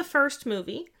seen the first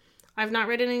movie. I've not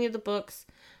read any of the books.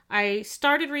 I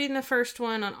started reading the first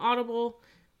one on Audible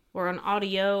or on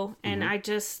audio, and I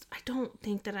don't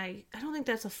think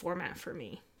that's a format for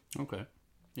me. Okay.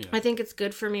 Yeah. I think it's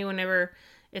good for me whenever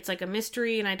it's like a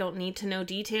mystery and I don't need to know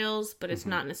details, but it's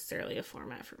not necessarily a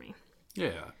format for me.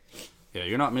 Yeah. Yeah,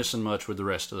 you're not missing much with the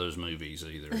rest of those movies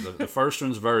either. The first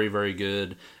one's very, very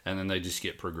good, and then they just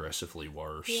get progressively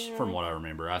worse from what I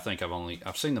remember. I think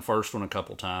I've seen the first one a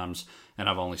couple times, and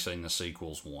I've only seen the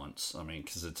sequels once. I mean,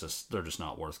 because they're just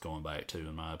not worth going back to,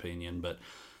 in my opinion. But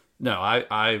no,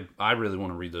 I really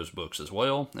want to read those books as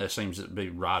well. That seems to be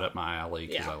right up my alley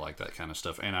because I like that kind of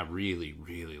stuff, and I really,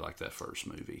 really like that first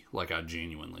movie. Like, I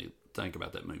genuinely think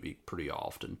about that movie pretty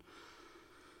often.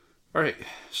 All right,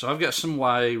 so I've got some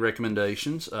YA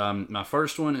recommendations. My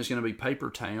first one is going to be Paper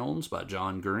Towns by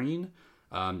John Green.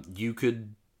 You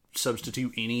could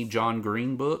substitute any John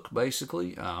Green book,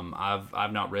 basically.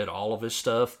 I've not read all of his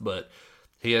stuff, but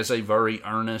he has a very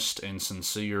earnest and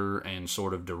sincere and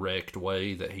sort of direct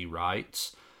way that he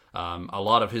writes. A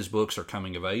lot of his books are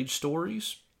coming-of-age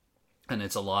stories, and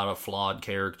it's a lot of flawed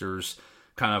characters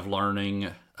kind of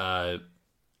learning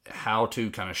how to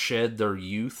kind of shed their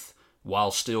youth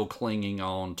while still clinging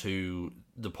on to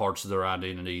the parts of their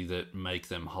identity that make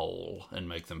them whole and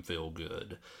make them feel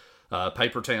good.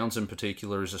 Paper Towns in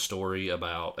particular is a story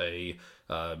about a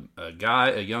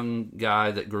young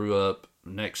guy that grew up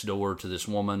next door to this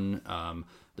woman,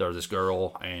 or this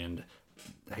girl, and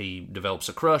he develops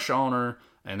a crush on her.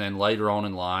 And then later on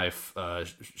in life,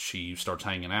 she starts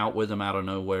hanging out with him out of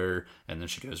nowhere, and then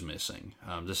she goes missing.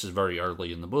 This is very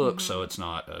early in the book, so it's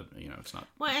not, it's not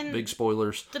big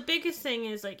spoilers. The biggest thing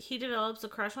is, like, he develops a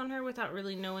crush on her without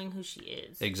really knowing who she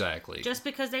is. Exactly. Just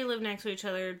because they live next to each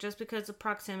other, just because of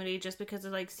proximity, just because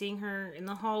of, like, seeing her in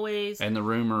the hallways. And the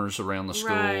rumors around the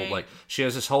school. Right. Like, she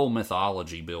has this whole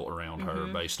mythology built around her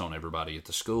based on everybody at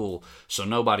the school, so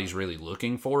nobody's really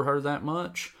looking for her that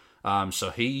much. So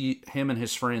him and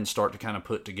his friends start to kind of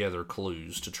put together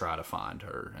clues to try to find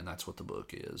her, and that's what the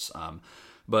book is.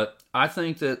 But I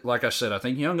think that, like I said, I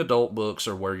think young adult books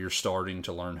are where you're starting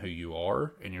to learn who you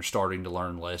are, and you're starting to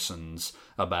learn lessons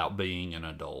about being an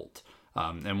adult.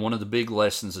 And one of the big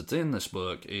lessons that's in this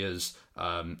book is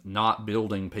not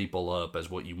building people up as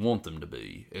what you want them to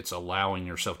be. It's allowing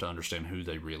yourself to understand who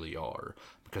they really are.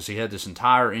 Because he had this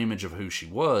entire image of who she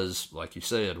was, like you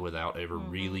said, without ever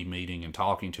really meeting and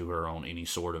talking to her on any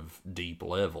sort of deep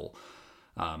level.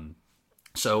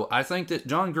 So I think that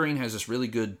John Green has this really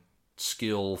good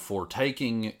skill for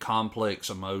taking complex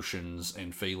emotions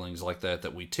and feelings like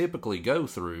that we typically go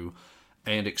through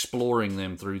and exploring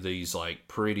them through these, like,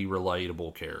 pretty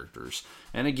relatable characters.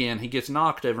 And again, he gets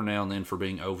knocked every now and then for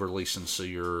being overly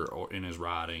sincere or in his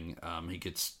writing.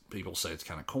 People say it's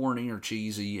kind of corny or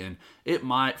cheesy, and it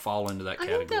might fall into that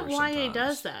category sometimes. I think that YA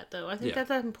does that, though. I think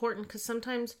that's important, because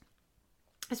sometimes,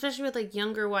 especially with, like,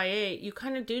 younger YA, you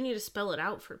kind of do need to spell it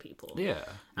out for people. Yeah.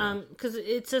 Because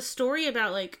it's a story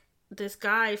about, like, this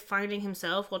guy finding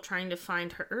himself while trying to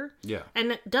find her. Yeah.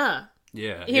 And duh.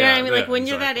 Yeah. You know what I mean? Like, when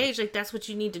you're that age, like, that's what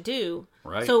you need to do.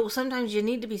 Right. So sometimes you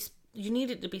need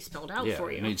it to be spelled out for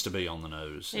you. It needs to be on the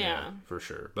nose. Yeah. For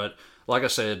sure. But like I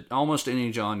said, almost any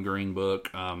John Green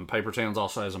book. Paper Towns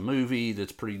also has a movie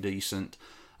that's pretty decent.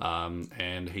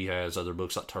 And he has other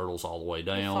books like Turtles All the Way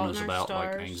Down. It's about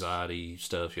like anxiety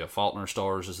stuff. Yeah, Fault in Our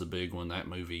Stars is the big one. That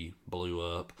movie blew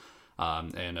up.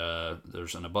 And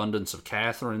there's An Abundance of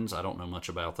Catherines. I don't know much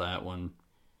about that one.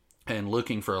 And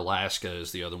Looking for Alaska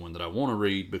is the other one that I want to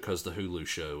read because the Hulu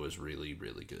show is really,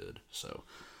 really good. So,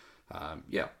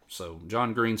 so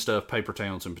John Green stuff, Paper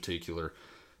Towns in particular.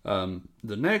 The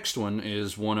next one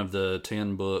is one of the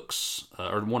 10 books,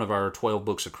 or one of our 12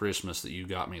 books of Christmas that you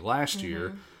got me last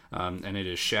year. And it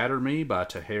is Shatter Me by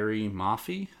Taheri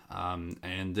Mafi.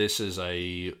 And this is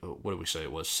what did we say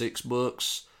it was? 6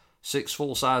 books, 6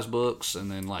 full-size books,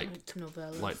 and then like two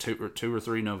or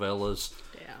three novellas.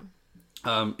 Yeah.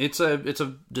 It's a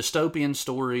dystopian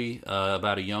story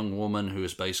about a young woman who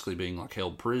is basically being like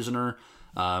held prisoner,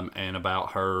 and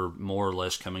about her more or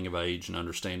less coming of age and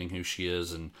understanding who she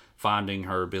is and finding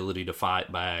her ability to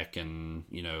fight back and,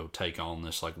 take on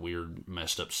this like weird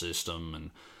messed up system.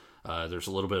 And there's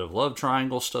a little bit of love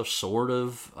triangle stuff, sort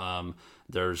of.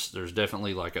 There's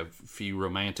definitely like a few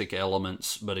romantic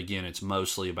elements, but again, it's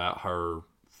mostly about her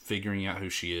figuring out who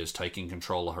she is, taking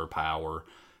control of her power,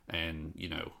 and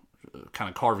kind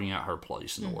of carving out her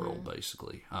place in the world,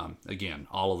 basically. Again,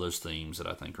 all of those themes that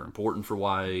I think are important for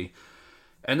YA.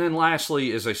 And then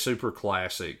lastly is a super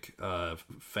classic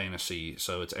fantasy.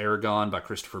 So it's Aragon by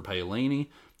Christopher Paolini.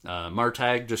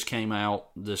 Murtagh just came out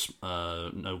this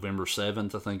November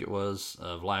 7th, I think it was,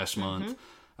 of last month.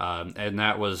 And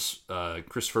that was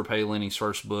Christopher Paolini's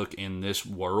first book in this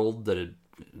world that had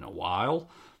in a while.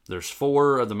 There's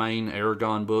 4 of the main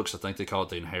Aragon books. I think they call it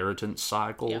the Inheritance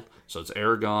Cycle. Yep. So it's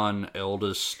Aragon,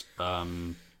 Eldest. I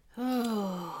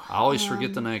always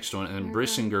forget the next one. And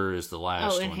Brissinger is the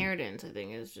last one. Inheritance, I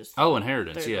think, is just...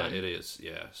 Inheritance. Yeah, one. It is.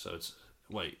 Yeah, so it's...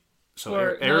 Wait.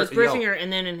 So it's Brissinger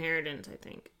and then Inheritance, I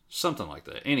think. Something like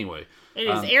that. Anyway. It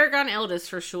is Aragon Eldest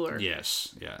for sure.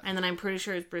 Yes, yeah. And then I'm pretty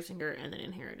sure it's Brissinger and then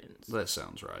Inheritance. That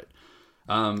sounds right.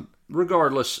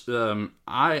 Regardless,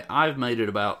 I've made it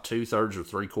about 2/3 or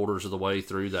 3/4 of the way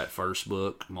through that first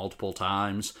book multiple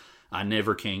times. I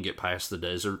never can get past the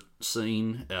desert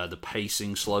scene. The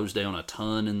pacing slows down a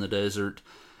ton in the desert.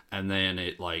 And then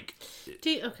it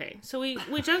okay, so we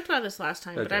joked about this last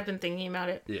time, but I've been thinking about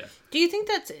it. Yeah. Do you think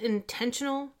that's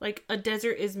intentional? Like, a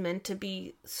desert is meant to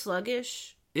be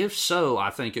sluggish? If so, I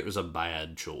think it was a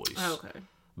bad choice. Okay.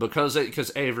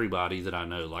 Because everybody that I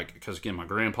know, because again, my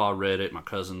grandpa read it, my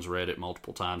cousins read it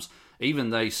multiple times.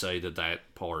 Even they say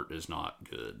that part is not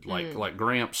good. Like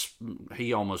Gramps,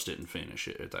 he almost didn't finish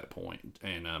it at that point.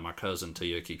 And my cousin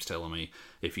Tia keeps telling me,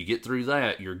 if you get through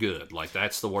that, you're good. Like,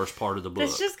 that's the worst part of the book.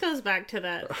 This just goes back to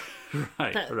that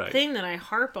right. thing that I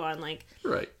harp on. Like,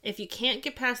 right. If you can't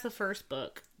get past the first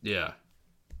book, yeah,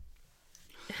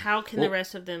 how can the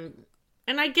rest of them...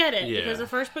 And I get it, because the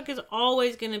first book is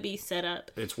always going to be set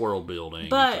up. It's world building.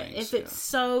 But if it's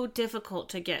so difficult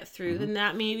to get through, then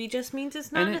that maybe just means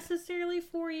it's not necessarily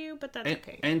for you, but that's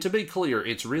okay. And to be clear,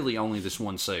 it's really only this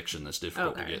one section that's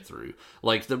difficult to get through.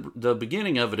 Like, the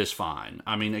beginning of it is fine.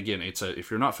 I mean, again, if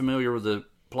you're not familiar with the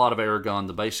plot of Aragon,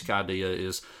 the basic idea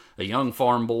is a young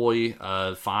farm boy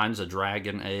finds a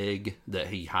dragon egg that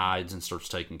he hides and starts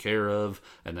taking care of,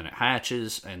 and then it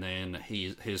hatches, and then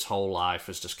his whole life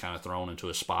is just kind of thrown into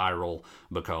a spiral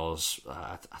because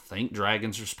I think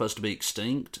dragons are supposed to be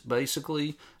extinct,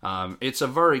 basically. It's a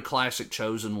very classic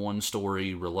Chosen One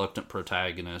story, reluctant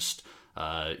protagonist,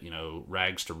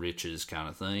 rags to riches kind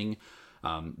of thing.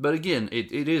 But again,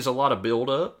 it is a lot of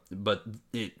build-up, but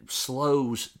it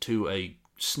slows to a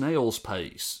snail's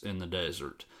pace in the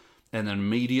desert. And then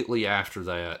immediately after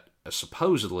that,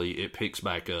 supposedly, it picks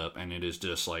back up, and it is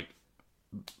just,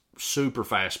 super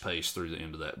fast-paced through the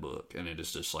end of that book. And it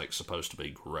is just, supposed to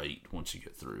be great once you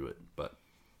get through it.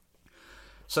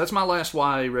 So that's my last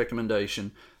YA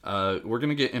recommendation. We're going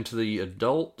to get into the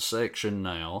adult section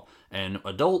now. And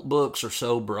adult books are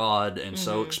so broad and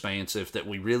so expansive that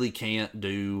we really can't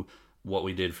do what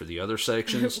we did for the other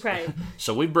sections. Right.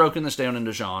 So we've broken this down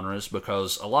into genres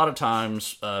because a lot of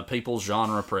times people's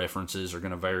genre preferences are going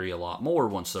to vary a lot more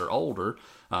once they're older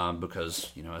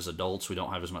because, as adults we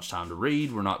don't have as much time to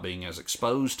read. We're not being as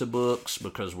exposed to books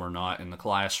because we're not in the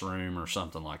classroom or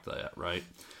something like that, right?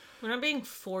 We're not being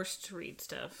forced to read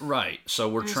stuff. Right. So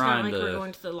we're it's trying not like to... we're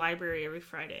going to the library every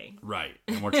Friday. Right.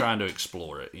 And we're trying to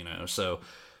explore it,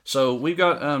 So we've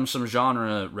got some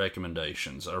genre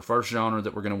recommendations. Our first genre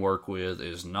that we're going to work with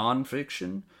is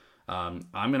nonfiction. I'm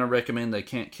going to recommend They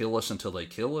Can't Kill Us Until They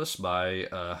Kill Us by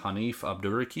Hanif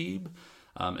Abdurraqib.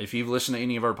 If you've listened to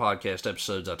any of our podcast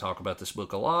episodes, I talk about this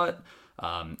book a lot.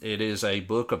 It is a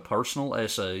book of personal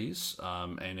essays,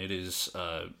 and it is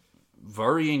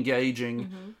very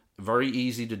engaging, very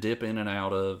easy to dip in and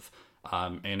out of,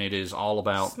 and it is all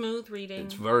about... Smooth reading.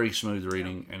 It's very smooth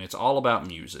reading, and it's all about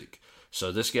music.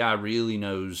 So this guy really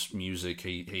knows music.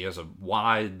 He has a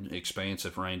wide,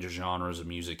 expansive range of genres of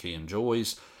music he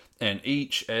enjoys. And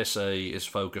each essay is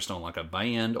focused on a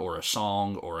band or a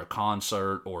song or a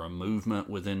concert or a movement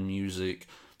within music.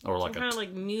 Or some kind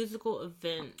of musical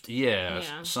event. Yeah.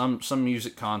 Some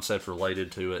music concept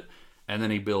related to it. And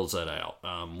then he builds that out.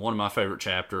 One of my favorite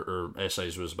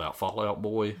essays was about Fall Out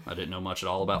Boy. I didn't know much at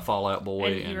all about Fall Out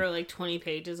Boy. And he wrote 20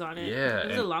 pages on it. Yeah. It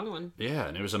was a long one. Yeah,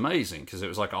 and it was amazing because it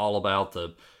was all about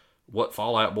what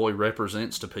Fall Out Boy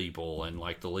represents to people, and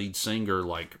the lead singer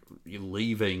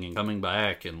leaving and coming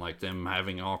back, and them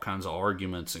having all kinds of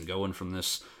arguments and going from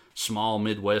this small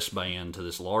Midwest band to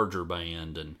this larger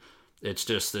band, and it's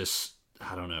just this...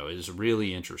 I don't know. It's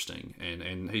really interesting,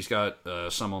 and he's got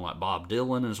someone like Bob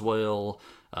Dylan as well,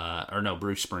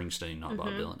 Bruce Springsteen, not Bob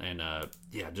Dylan, and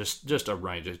just a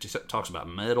range. It just talks about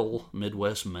metal,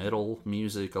 Midwest metal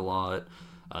music a lot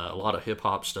of hip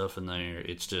hop stuff in there.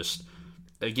 It's just,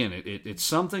 again, it's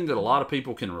something that a lot of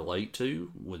people can relate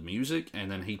to with music, and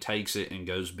then he takes it and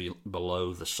goes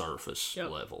below the surface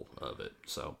level of it.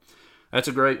 So. That's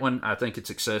a great one. I think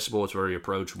it's accessible. It's very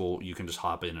approachable. You can just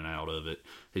hop in and out of it.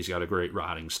 He's got a great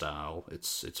writing style.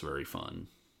 It's very fun.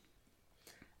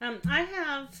 I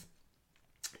have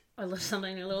I love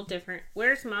something a little different.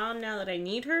 Where's Mom Now That I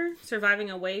Need Her? Surviving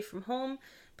Away from Home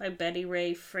by Betty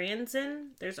Ray Franzen.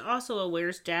 There's also a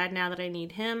Where's Dad Now That I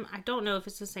Need Him? I don't know if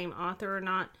it's the same author or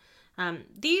not.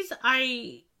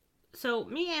 So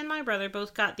me and my brother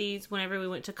both got these whenever we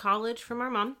went to college from our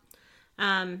mom.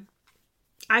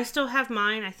 I still have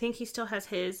mine. I think he still has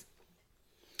his.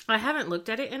 I haven't looked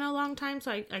at it in a long time,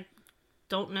 so I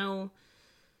don't know.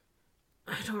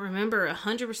 I don't remember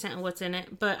 100% of what's in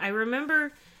it, but I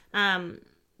remember,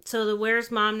 so the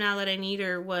Where's Mom Now That I Need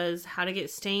Her was how to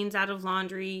get stains out of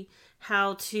laundry,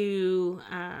 how to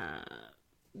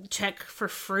check for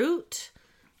fruit,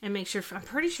 and make sure, I'm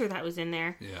pretty sure that was in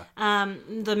there. Yeah.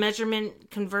 The measurement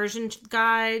conversion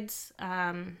guides,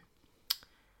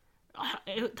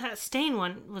 that stain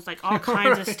one was like all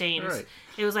kinds of stains. Right.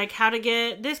 It was like how to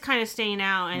get this kind of stain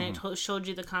out, and it showed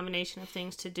you the combination of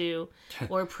things to do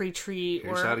or pre-treat.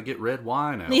 Here's how to get red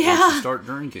wine out once you start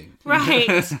drinking. Right.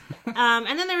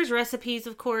 And then there was recipes,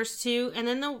 of course, too. And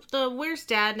then the Where's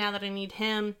Dad Now That I Need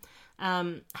Him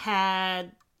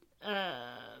had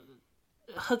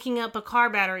hooking up a car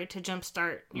battery to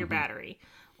jumpstart your battery,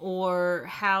 or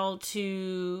how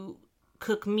to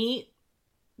cook meat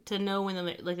to know when the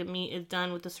meat is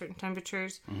done with the certain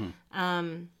temperatures.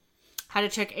 How to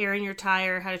check air in your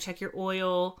tire, how to check your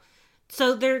oil.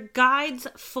 So they're guides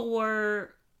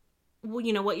for,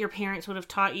 what your parents would have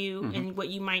taught you and what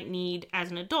you might need as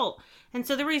an adult. And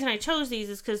so the reason I chose these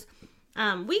is because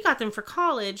we got them for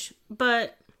college,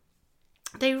 but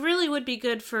they really would be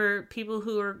good for people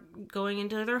who are going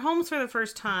into their homes for the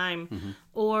first time,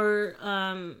 or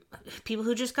people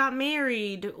who just got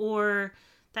married, or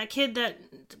that kid that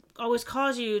always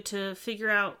calls you to figure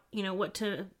out, what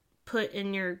to put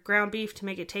in your ground beef to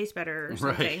make it taste better or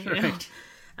something. Right.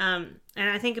 And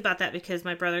I think about that because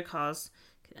my brother calls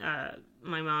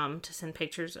my mom to send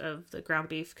pictures of the ground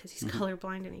beef because he's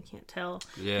colorblind and he can't tell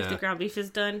if the ground beef is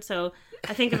done. So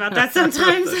I think about that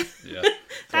sometimes.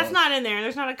 That's not in there.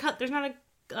 There's not a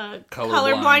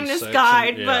color blindness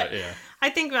guide, but I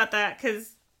think about that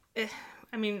because,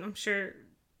 I'm sure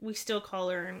we still call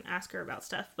her and ask her about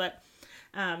stuff, but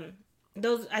I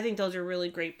think those are really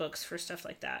great books for stuff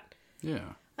like that.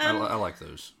 Yeah, I like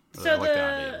those. I like the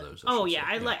idea of those.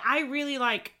 I really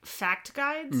like fact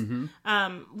guides.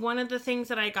 One of the things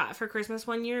that I got for Christmas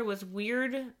one year was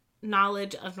weird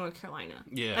knowledge of North Carolina.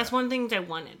 Yeah, that's one thing that I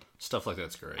wanted. Stuff like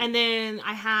that's great. And then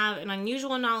I have an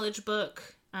unusual knowledge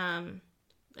book,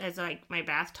 as like my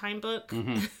bath time book.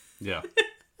 Yeah,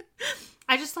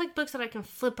 I just like books that I can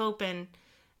flip open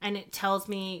and it tells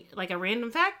me like a random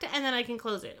fact and then I can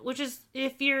close it. Which is,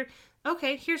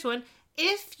 here's one.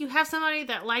 If you have somebody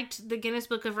that liked the Guinness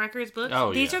Book of Records books,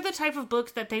 these are the type of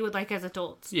books that they would like as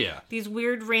adults. Yeah. These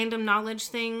weird random knowledge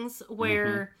things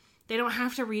where they don't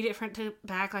have to read it front to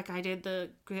back like I did the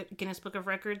Guinness Book of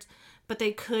Records, but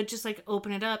they could just like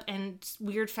open it up and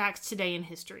weird facts today in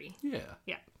history. Yeah.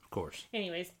 Yeah. Of course.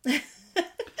 Anyways.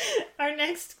 Our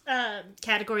next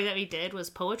category that we did was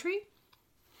poetry.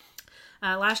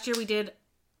 Last year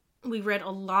we read a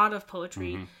lot of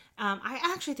poetry. I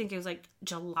actually think it was like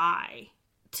July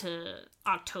to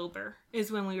October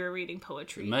is when we were reading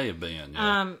poetry. It may have been,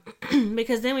 yeah.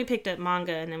 Because then we picked up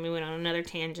manga and then we went on another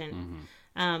tangent.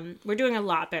 We're doing a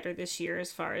lot better this year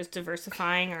as far as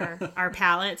diversifying our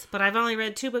palettes, but I've only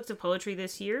read 2 books of poetry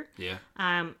this year. Yeah.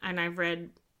 And I've read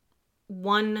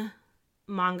 1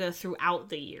 manga throughout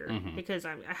the year because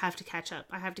I have to catch up.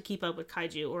 I have to keep up with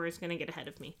kaiju or it's going to get ahead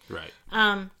of me. Right.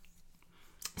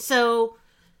 So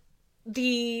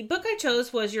the book I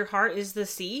chose was Your Heart is the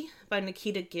Sea by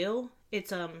Nikita Gill.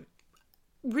 It's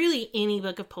really any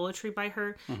book of poetry by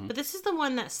her, but this is the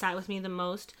one that sat with me the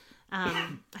most.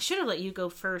 I should have let you go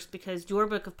first because your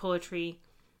book of poetry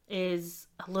is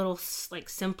a little like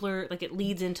simpler, like it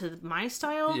leads into my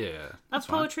style of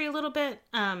poetry a little bit.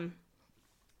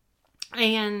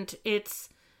 And it's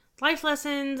life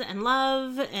lessons and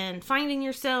love and finding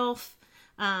yourself.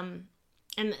 And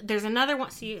there's another one.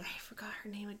 See, I forgot her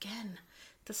name again.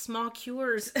 The Small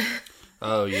Cures.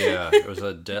 Oh, yeah. It was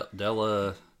a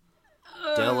Della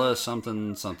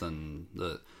something.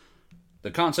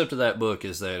 The concept of that book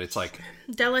is that it's like...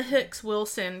 Della Hicks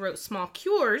Wilson wrote Small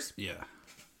Cures. Yeah.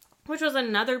 Which was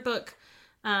another book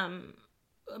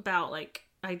about, like,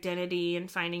 identity and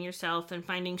finding yourself and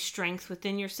finding strength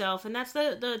within yourself. And that's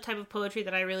the type of poetry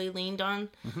that I really leaned on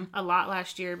a lot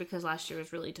last year because last year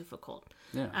was really difficult.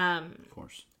 Yeah, of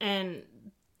course. And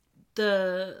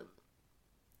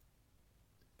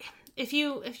if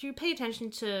you pay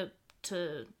attention to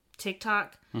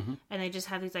TikTok and they just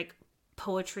have these like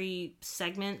poetry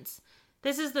segments,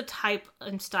 this is the type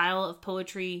and style of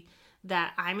poetry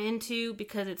that I'm into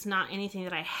because it's not anything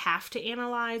that I have to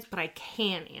analyze, but I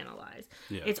can analyze.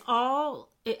 Yeah. It's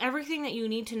everything that you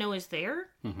need to know is there,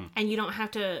 and you don't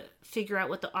have to figure out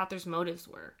what the author's motives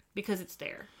were because it's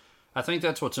there. I think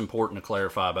that's what's important to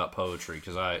clarify about poetry,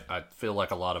 because I feel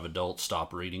like a lot of adults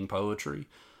stop reading poetry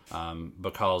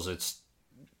because it's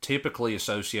typically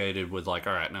associated with like,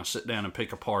 all right, now sit down and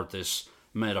pick apart this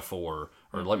metaphor,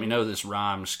 or let me know this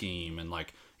rhyme scheme, and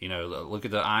like, you know, look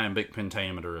at the iambic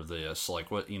pentameter of this,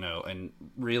 like what, you know, and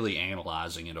really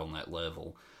analyzing it on that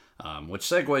level, which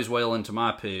segues well into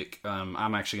my pick.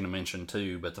 I'm actually going to mention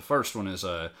two, but the first one is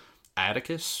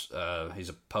Atticus. He's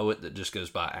a poet that just goes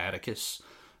by Atticus,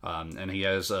 and he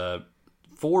has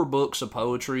 4 books of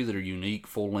poetry that are unique,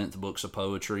 full-length books of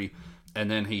poetry, and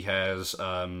then he has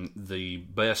the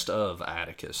Best of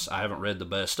Atticus. I haven't read the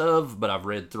Best of, but I've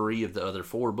read 3 of the other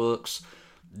 4 books.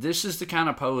 This is the kind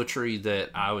of poetry that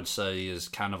I would say is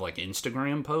kind of like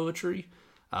Instagram poetry.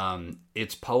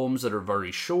 It's poems that are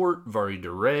very short, very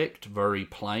direct, very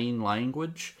plain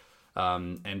language,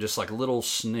 and just like little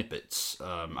snippets.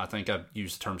 I think I've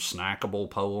used the term snackable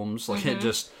poems. Like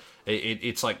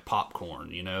it's like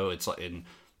popcorn, you know. It's like, and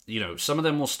you know, some of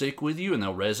them will stick with you and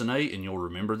they'll resonate and you'll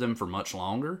remember them for much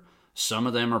longer. Some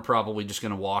of them are probably just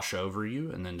going to wash over you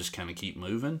and then just kind of keep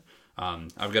moving.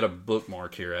 I've got a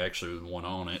bookmark here actually with one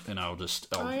on it, and I'll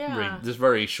read this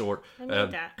very short. I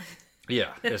need that.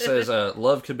 Yeah, it says,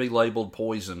 love could be labeled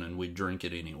poison and we drink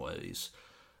it anyways.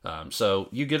 So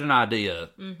you get an idea.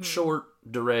 Short,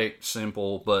 direct,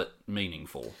 simple, but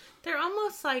meaningful. They're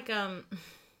almost like,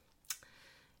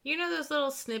 you know those little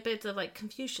snippets of like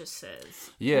Confucius says?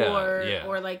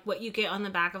 Or like what you get on the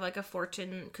back of like a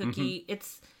fortune cookie.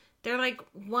 They're like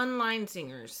one-line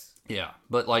singers. Yeah,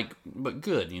 but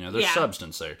good, you know, there's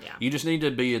substance there. Yeah. You just need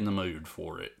to be in the mood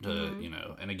for it, you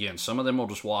know. And again, some of them will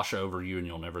just wash over you and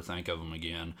you'll never think of them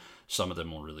again. Some of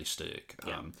them will really stick.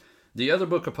 Yeah. The other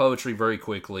book of poetry, very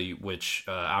quickly, which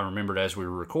I remembered as we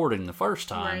were recording the first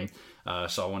time,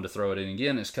 so I wanted to throw it in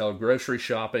again. It's called Grocery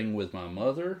Shopping with My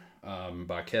Mother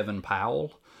by Kevin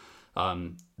Powell.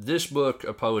 This book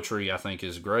of poetry I think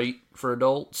is great for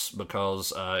adults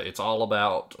because it's all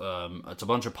about, it's a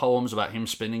bunch of poems about him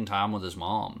spending time with his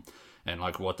mom and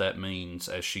like what that means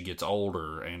as she gets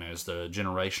older and as the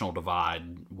generational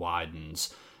divide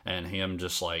widens, and him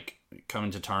just like coming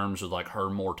to terms with like her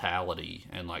mortality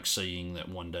and like seeing that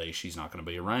one day she's not going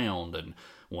to be around and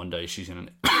one day she's going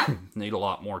to need a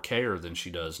lot more care than she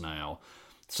does now.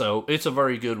 So it's a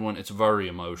very good one. It's very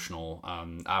emotional.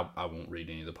 I won't read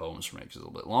any of the poems from it because it's a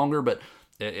little bit longer, but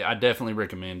I definitely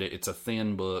recommend it. It's a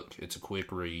thin book. It's a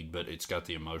quick read, but it's got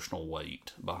the emotional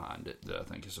weight behind it that I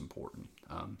think is important.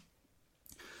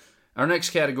 Our next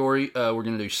category, we're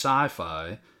going to do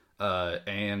sci-fi.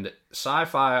 And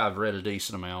sci-fi I've read a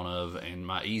decent amount of, and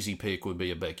my easy pick would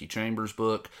be a Becky Chambers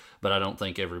book, but I don't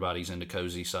think everybody's into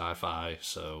cozy sci-fi,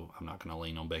 so I'm not going to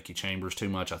lean on Becky Chambers too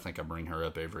much. I think I bring her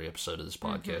up every episode of this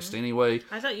podcast anyway.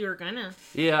 I thought you were gonna.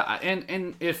 Yeah,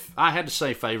 and if I had to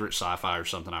say favorite sci-fi or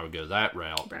something, I would go that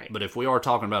route. Right. But if we are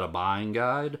talking about a buying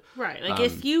guide... Right, like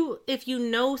if you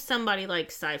know somebody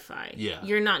likes sci-fi,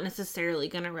 you're not necessarily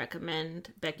going to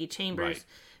recommend Becky Chambers. Right.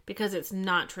 Because it's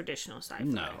not traditional sci-fi.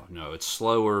 No, it's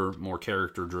slower, more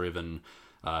character-driven.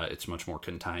 It's much more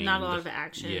contained. Not a lot of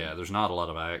action. Yeah, there's not a lot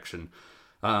of action.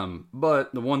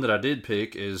 But the one that I did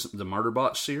pick is the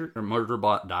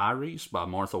Murderbot Diaries by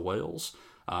Martha Wells.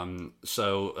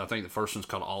 So I think the first one's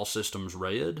called All Systems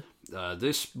Red.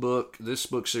 This book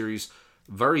series,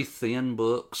 very thin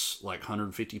books, like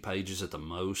 150 pages at the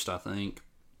most, I think.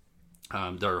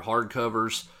 They're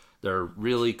hardcovers. They're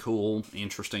really cool,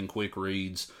 interesting, quick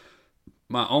reads.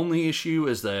 My only issue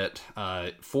is that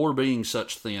for being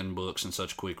such thin books and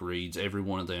such quick reads, every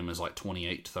one of them is like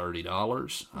 $28 to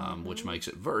 $30, which makes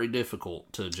it very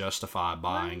difficult to justify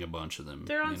buying a bunch of them.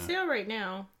 They're on sale right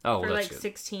now for like good.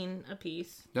 $16 a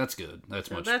piece. That's good. That's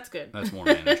good. That's more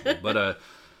manageable.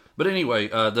 But anyway,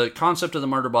 the concept of the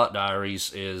Murderbot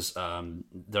Diaries is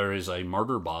there is a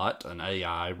murder bot, an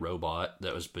AI robot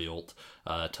that was built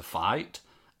to fight.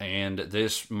 And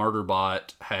this murder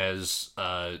bot has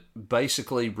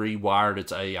basically rewired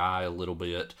its AI a little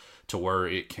bit to where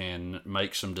it can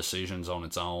make some decisions on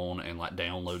its own and like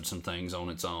download some things on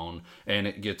its own. And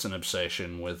it gets an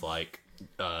obsession with like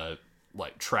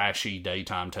trashy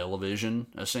daytime television,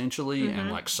 essentially, and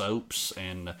like soaps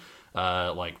and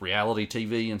like reality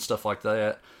TV and stuff like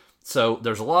that. So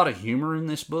there's a lot of humor in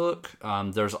this book.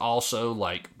 There's also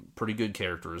like pretty good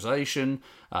characterization.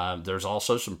 There's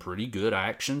also some pretty good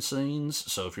action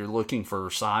scenes. So if you're looking for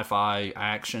sci-fi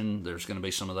action, there's going to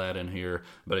be some of that in here.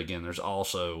 But again, there's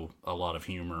also a lot of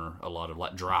humor, a lot of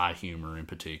like dry humor in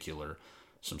particular,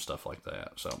 some stuff like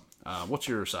that. So what's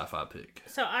your sci-fi pick?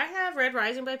 So I have read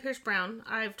Rising by Pierce Brown.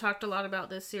 I've talked a lot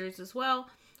about this series as well.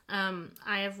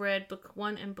 I have read book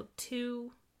 1 and book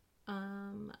 2.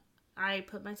 I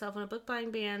put myself in a book buying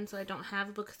ban, so I don't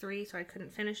have book 3, so I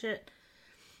couldn't finish it.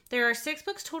 There are 6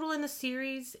 books total in the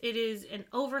series. It is an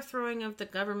overthrowing of the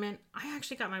government. I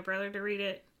actually got my brother to read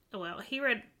it. Well, he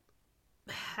read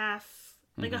half,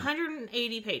 like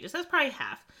 180 pages. That's probably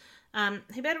half.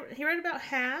 He read about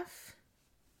half.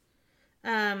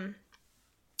 And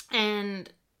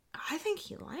I think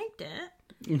he liked it.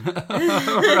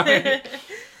 Right.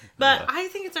 But I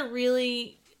think it's a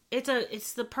really...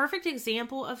 It's the perfect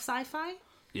example of sci-fi.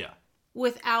 Yeah.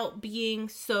 Without being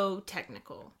so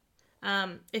technical.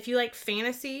 If you like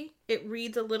fantasy, it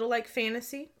reads a little like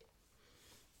fantasy.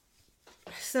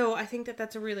 So I think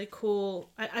that's a really cool...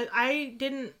 I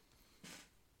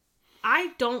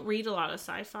don't read a lot of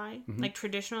sci-fi, like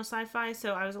traditional sci-fi,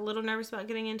 so I was a little nervous about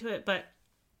getting into it, but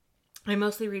I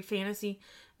mostly read fantasy,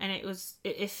 and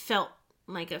it felt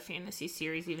like a fantasy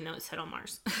series, even though it's set on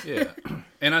Mars. Yeah.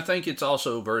 And I think it's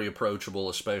also very approachable,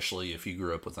 especially if you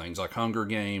grew up with things like Hunger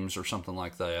Games or something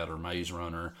like that, or Maze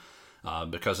Runner,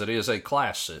 because it is a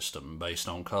class system based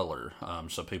on color.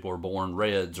 So people are born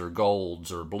reds or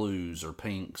golds or blues or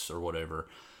pinks or whatever.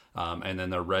 And then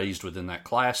they're raised within that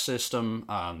class system.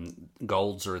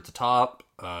 Golds are at the top,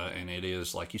 and it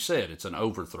is, like you said, it's an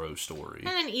overthrow story.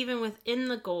 And then even within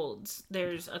the golds,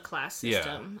 there's a class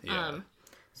system. Yeah.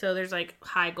 So there's like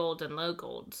high gold and low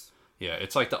golds. Yeah,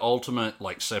 it's like the ultimate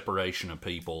like separation of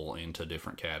people into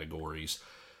different categories.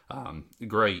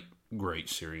 Great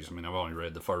series. I mean, I've only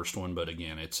read the first one, but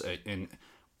again, and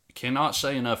cannot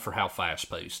say enough for how fast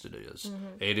paced it is.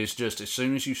 It is just, as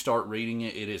soon as you start reading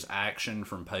it, it is action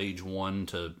from page 1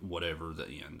 to whatever the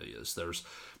end is.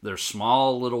 There's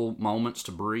small little moments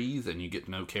to breathe, and you get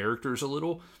to know characters a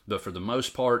little, but for the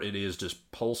most part, it is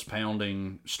just pulse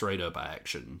pounding, straight up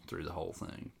action through the whole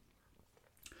thing.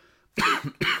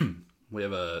 We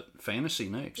have a fantasy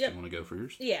next. Yep. You want to go for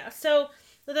yours? Yeah. So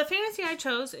the fantasy I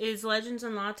chose is Legends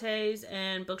and Lattes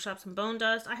and Bookshops and Bone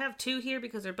Dust. I have 2 here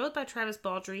because they're both by Travis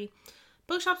Baldree.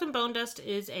 Bookshops and Bone Dust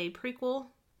is a prequel,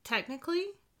 technically,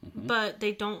 but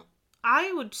they don't...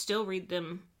 I would still read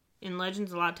them in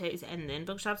Legends and Lattes and then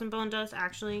Bookshops and Bone Dust,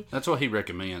 actually. That's what he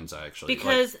recommends, actually.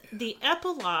 Because the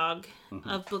epilogue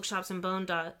of Bookshops and Bone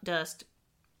Dust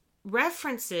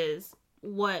references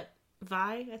what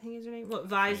Vi, I think is her name, what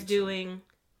Vi's doing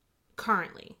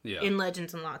currently in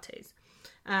Legends and Lattes.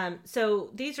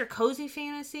 So these are cozy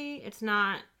fantasy. It's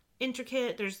not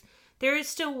intricate. There is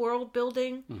still world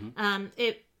building.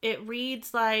 It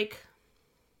reads like,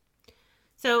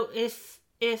 so if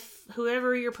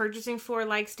whoever you're purchasing for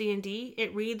likes D&D,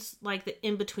 it reads like the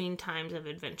in-between times of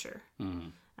adventure.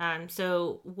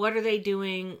 So what are they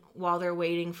doing while they're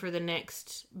waiting for the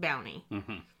next bounty?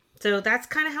 So that's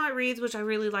kind of how it reads, which I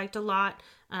really liked a lot.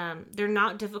 They're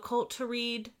not difficult to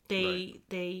read.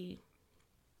 There's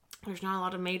not a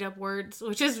lot of made up words,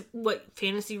 which is what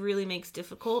fantasy really makes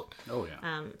difficult. Oh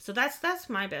yeah. So that's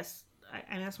my best.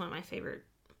 I mean, that's one of my favorite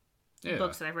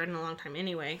books that I've read in a long time.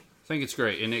 Anyway, I think it's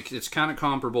great, and it's kind of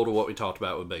comparable to what we talked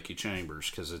about with Becky Chambers,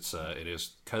 because it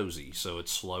is cozy, so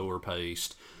it's slower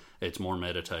paced, it's more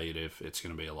meditative. It's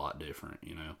going to be a lot different,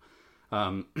 you know.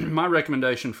 My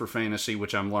recommendation for fantasy,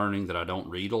 which I'm learning that I don't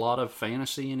read a lot of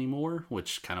fantasy anymore,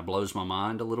 which kind of blows my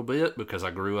mind a little bit, because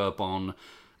I grew up on,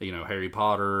 Harry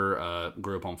Potter,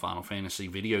 grew up on Final Fantasy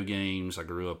video games. I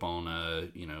grew up on,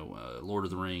 Lord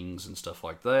of the Rings and stuff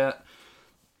like that.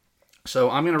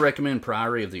 So I'm going to recommend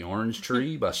Priory of the Orange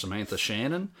Tree by Samantha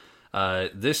Shannon.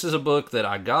 This is a book that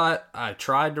I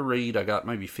tried to read. I got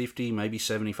maybe 50, maybe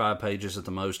 75 pages at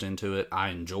the most into it. I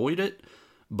enjoyed it,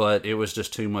 but it was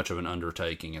just too much of an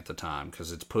undertaking at the time,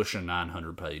 because it's pushing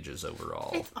 900 pages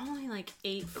overall. It's only like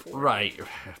 840. Right,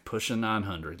 pushing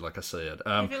 900, like I said.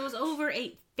 If it was over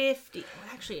 850, well,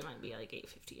 actually it might be like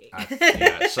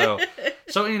 858.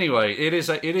 So anyway, it is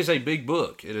a big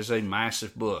book. It is a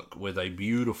massive book with a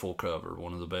beautiful cover,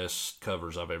 one of the best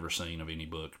covers I've ever seen of any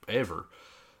book ever.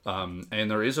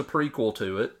 And there is a prequel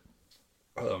to it.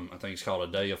 I think it's called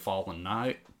A Day of Fallen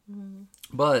Night.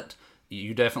 But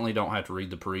you definitely don't have to read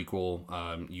the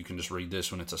prequel. You can just read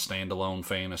this one. It's a standalone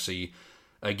fantasy.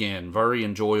 again, very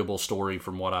enjoyable story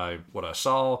from what I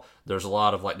saw. There's a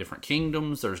lot of like different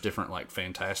kingdoms. There's different like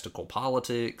fantastical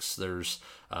politics. There's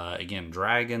again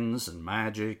dragons and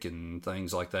magic and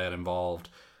things like that involved.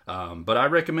 But I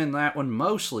recommend that one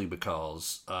mostly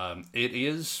because it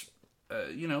is.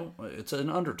 It's an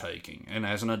undertaking. And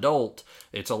as an adult,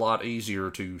 it's a lot easier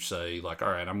to say, like,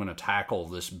 all right, I'm going to tackle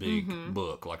this big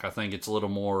book. Like, I think it's a little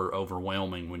more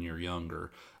overwhelming when you're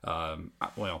younger.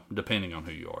 Well, depending on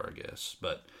who you are, I guess.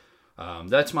 But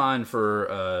that's mine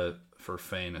for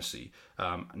fantasy.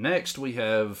 Next, we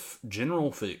have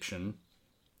general fiction,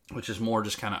 which is more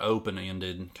just kind of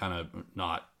open-ended, kind of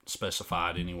not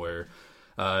specified anywhere.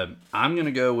 I'm going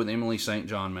to go with Emily St.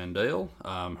 John Mandel,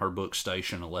 her book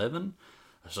Station 11.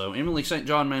 So Emily St.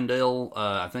 John Mandel,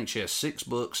 I think she has 6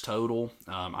 books total.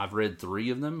 I've read 3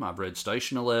 of them. I've read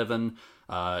Station 11,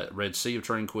 read Sea of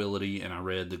Tranquility, and I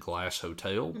read The Glass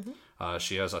Hotel.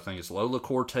 She has, I think it's Lola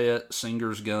Quartet,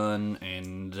 Singer's Gun,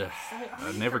 and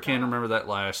I never can remember that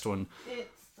last one.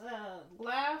 It's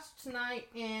Last Night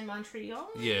in Montreal?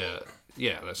 Yeah,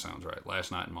 that sounds right.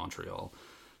 Last Night in Montreal.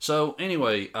 So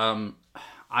anyway,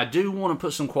 I do want to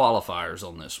put some qualifiers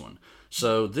on this one.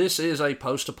 So this is a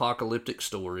post-apocalyptic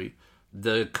story.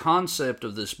 The concept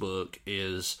of this book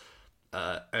is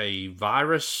a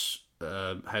virus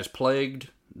has plagued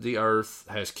the earth,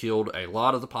 has killed a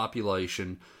lot of the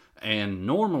population, and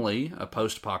normally a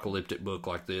post-apocalyptic book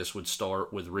like this would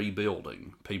start with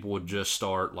rebuilding. People would just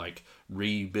start like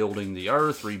rebuilding the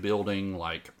earth, rebuilding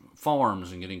like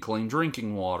farms and getting clean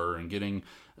drinking water and getting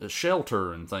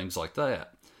shelter and things like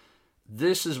that.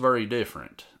 This is very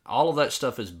different. All of that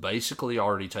stuff is basically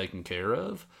already taken care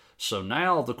of. So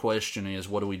now the question is,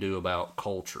 what do we do about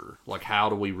culture? Like, how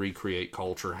do we recreate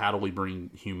culture? How do we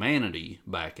bring humanity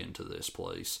back into this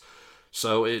place?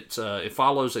 So it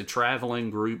follows a traveling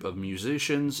group of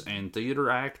musicians and theater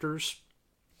actors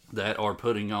that are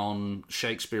putting on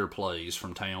Shakespeare plays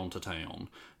from town to town,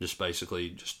 just basically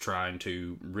just trying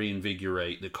to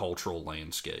reinvigorate the cultural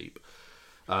landscape.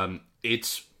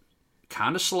 It's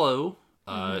kind of slow.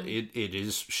 It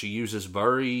is. She uses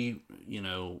very,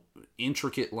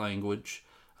 intricate language.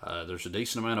 There's a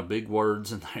decent amount of big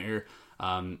words in there.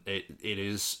 It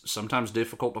is sometimes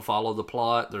difficult to follow the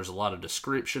plot. There's a lot of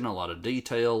description, a lot of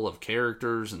detail of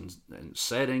characters and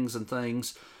settings and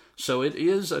things. So it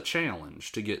is a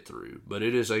challenge to get through, but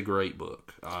it is a great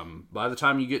book. By the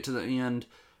time you get to the end,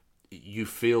 you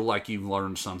feel like you've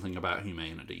learned something about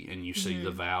humanity, and you see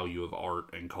the value of art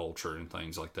and culture and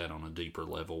things like that on a deeper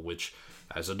level, which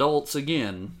as adults,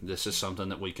 again, this is something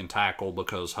that we can tackle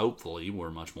because hopefully we're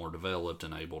much more developed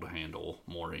and able to handle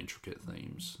more intricate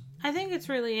themes. I think it's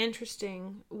really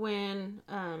interesting when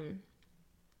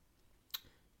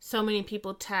so many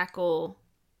people tackle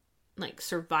like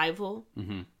survival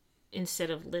instead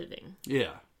of living.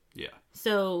 Yeah.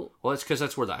 So, well, it's because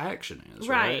that's where the action is,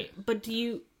 right? But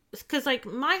because like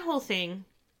my whole thing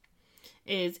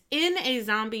is in a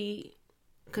zombie,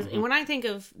 because when I think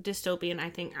of dystopian, I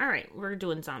think, all right, we're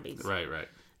doing zombies. Right.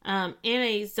 In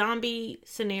a zombie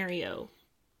scenario,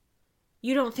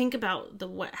 you don't think about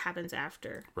what happens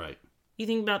after. Right. You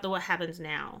think about what happens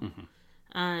now.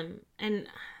 And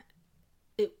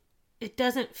it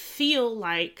doesn't feel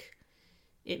like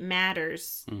it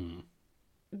matters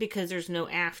because there's no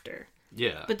after.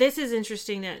 Yeah. But this is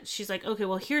interesting that she's like, okay,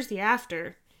 well, here's the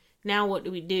after. Now what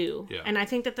do we do? Yeah. And I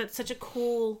think that that's such a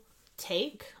cool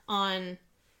take on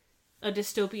a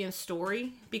dystopian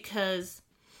story, because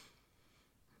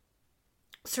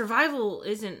survival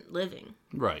isn't living.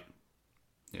 Right.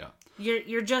 Yeah.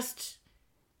 You're just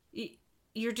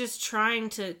trying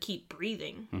to keep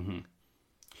breathing.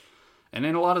 And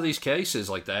in a lot of these cases,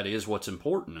 like, that is what's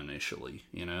important initially,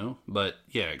 But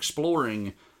yeah,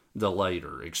 exploring the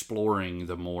later, exploring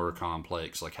the more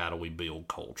complex, like, how do we build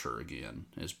culture again,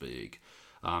 is big.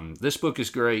 This book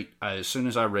is great. As soon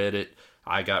as I read it,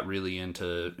 I got really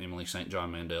into Emily St.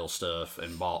 John Mandel stuff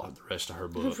and bought the rest of her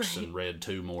books and read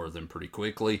 2 more of them pretty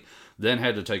quickly. Then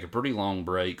had to take a pretty long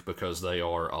break because they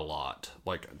are a lot.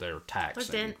 Like, they're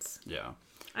taxing. They're dense. Yeah.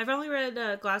 I've only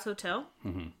read Glass Hotel.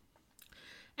 And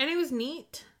it was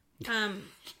neat.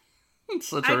 It's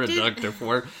such a reductive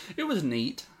word. It was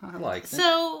neat. I liked it.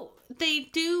 So they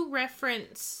do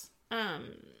reference.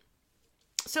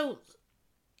 So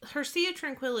her Sea of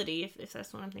Tranquility, if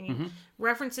that's what I'm thinking,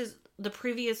 references the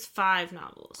previous 5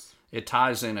 novels. It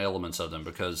ties in elements of them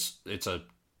because it's a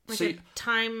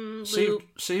time loop.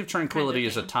 Sea of Tranquility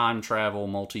is a time travel,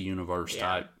 multi-universe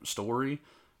type story,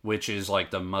 which is like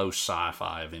the most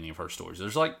sci-fi of any of her stories.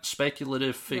 There's like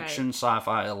speculative fiction,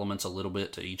 sci-fi elements a little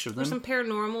bit to each of them. There's some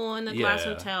paranormal in the Glass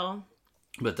Hotel.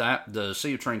 But the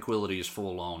Sea of Tranquility is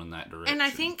full on in that direction. And I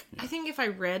think if I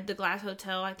read The Glass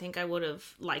Hotel, I think I would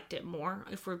have liked it more,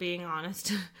 if we're being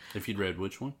honest. If you'd read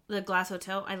which one? The Glass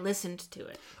Hotel, I listened to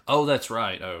it. Oh, that's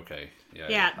right. Oh, okay.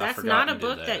 Yeah, that's not a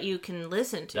book that you can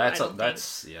listen to.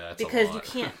 That's because you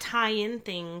can't tie in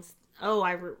things. Oh,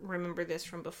 I remember this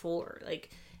from before. Like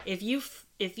if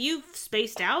you've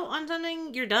spaced out on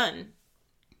something, you're done.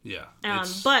 Yeah.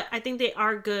 But I think they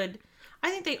are good. I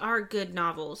think they are good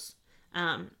novels.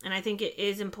 And I think it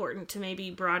is important to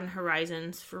maybe broaden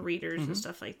horizons for readers and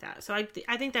stuff like that. So I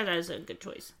think that is a good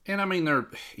choice. And I mean, they're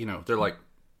like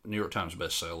New York Times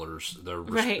bestsellers.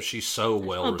 Right. She's so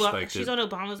well respected. She's on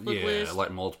Obama's book list. Yeah,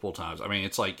 like multiple times. I mean,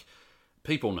 it's like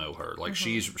people know her. Like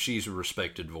she's a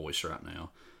respected voice right now.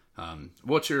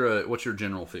 What's your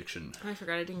general fiction? I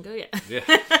forgot I didn't go yet. Yeah.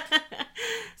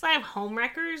 So I have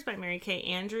Homewreckers by Mary Kay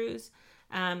Andrews.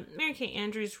 Mary Kay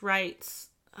Andrews writes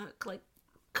like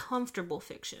comfortable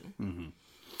fiction.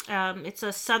 It's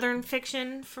a Southern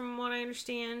fiction, from what I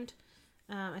understand.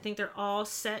 I think they're all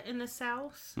set in the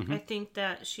South. I think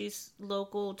that she's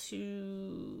local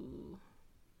to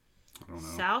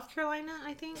South Carolina,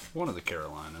 I think. One of the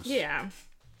Carolinas. Yeah.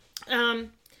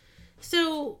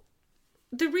 So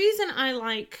the reason I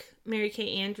like Mary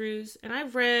Kay Andrews, and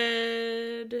I've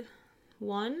read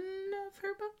one of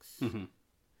her books.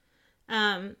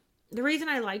 The reason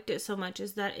I liked it so much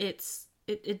is that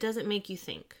it doesn't make you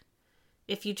think.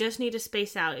 If you just need to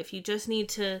space out, if you just need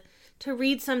to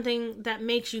read something that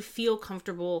makes you feel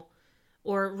comfortable,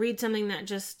 or read something that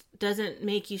just doesn't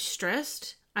make you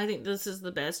stressed, I think this is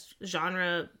the best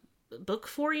genre book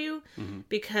for you,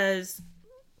 because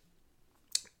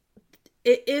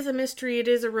it is a mystery, it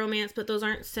is a romance, but those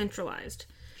aren't centralized.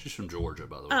 She's from Georgia,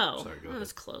 by the way. Oh, sorry, go that ahead.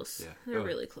 was close. Yeah, they're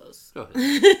really close. Go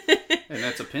ahead. And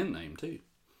that's a pen name too.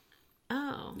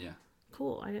 Oh, yeah,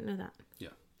 cool. I didn't know that. Yeah,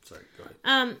 sorry. Go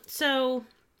ahead. So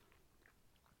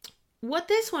what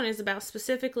this one is about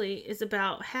specifically is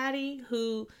about Hattie,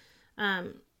 who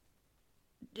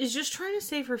is just trying to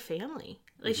save her family.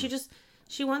 Like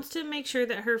she wants to make sure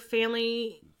that her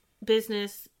family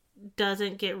business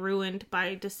doesn't get ruined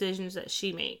by decisions that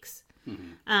she makes.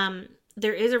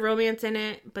 There is a romance in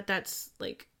it, but that's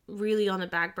like really on the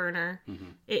back burner.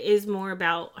 It is more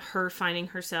about her finding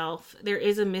herself. There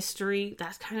is a mystery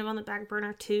that's kind of on the back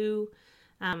burner too.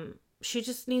 She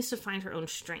just needs to find her own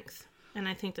strength. And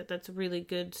I think that that's a really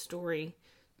good story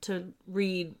to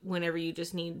read whenever you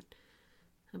just need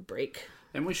a break.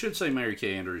 And we should say Mary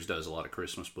Kay Andrews does a lot of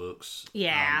Christmas books.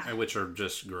 Yeah. Which are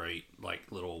just great, like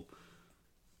little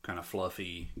kind of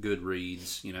fluffy, good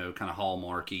reads, kind of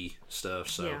Hallmarky stuff.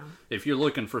 So if you're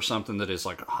looking for something that is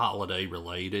like holiday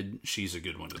related, she's a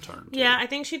good one to turn to. Yeah, I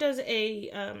think she does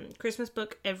a Christmas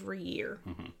book every year.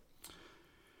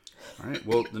 All right.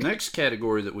 Well, the next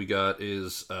category that we got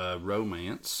is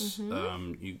romance. You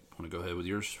want to go ahead with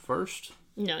yours first?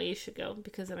 No, you should go,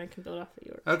 because then I can build off of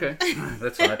yours. Okay.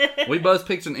 That's fine. We both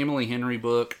picked an Emily Henry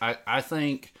book. I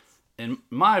think, in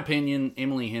my opinion,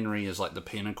 Emily Henry is like the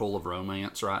pinnacle of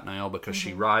romance right now, because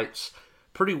she writes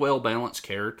pretty well balanced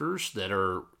characters that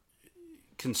are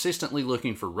consistently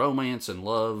looking for romance and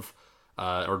love,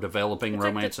 or developing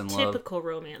romance and love. Typical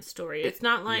romance story. It's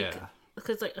not like,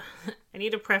 because like I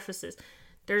need to preface this.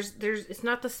 It's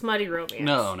not the smutty romance.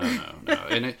 No.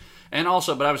 And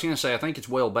also, but I was going to say, I think it's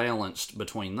well balanced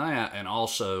between that and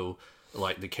also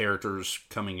like the characters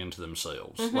coming into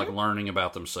themselves, like learning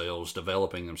about themselves,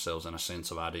 developing themselves in a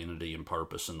sense of identity and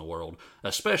purpose in the world,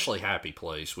 especially Happy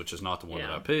Place, which is not the one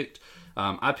that I picked.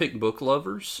 I picked Book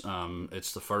Lovers.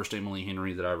 It's the first Emily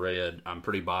Henry that I read. I'm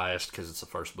pretty biased because it's the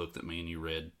first book that me and you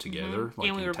read together. Like,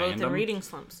 and we were both in reading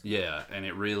slumps. Yeah, and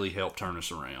it really helped turn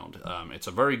us around. It's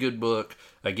a very good book.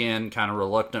 Again, kind of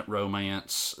reluctant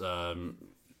romance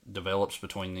develops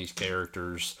between these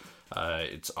characters.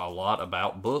 It's a lot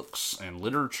about books and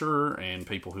literature and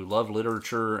people who love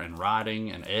literature and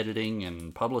writing and editing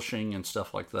and publishing and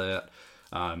stuff like that.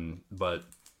 But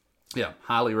yeah,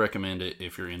 highly recommend it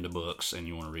if you're into books and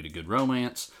you want to read a good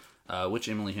romance. Which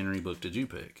Emily Henry book did you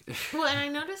pick? Well, and I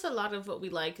notice a lot of what we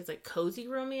like is like cozy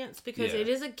romance, because it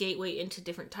is a gateway into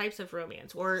different types of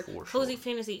romance, or cozy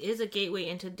fantasy is a gateway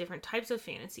into different types of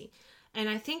fantasy. And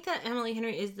I think that Emily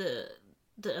Henry is the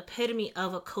epitome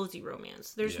of a cozy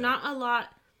romance. There's not a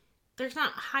lot, there's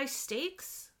not high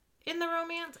stakes in the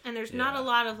romance, and there's not a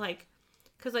lot of like,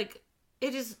 because like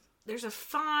there's a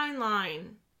fine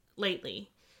line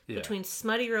lately between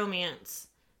smutty romance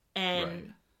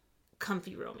and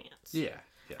comfy romance. Yeah.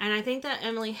 And I think that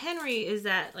Emily Henry is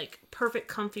that like perfect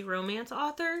comfy romance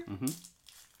author,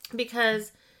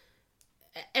 because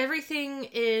everything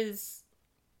is,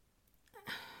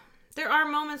 there are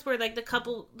moments where like the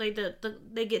couple like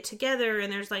they get together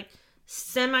and there's like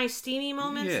semi-steamy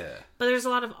moments. Yeah. But there's a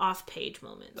lot of off-page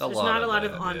moments. There's not a lot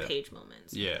of on-page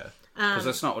moments. Yeah. Because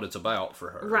that's not what it's about for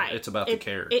her. Right. It's about the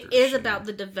characters. It is about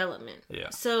the development. Yeah.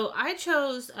 So I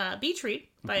chose Beach Read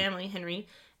by Emily Henry.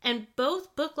 And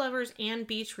both Book Lovers and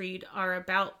Beach Read are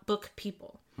about book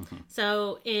people. Mm-hmm.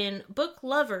 So in Book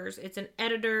Lovers, it's an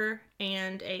editor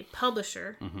and a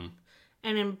publisher. Mm-hmm.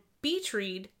 And in Beach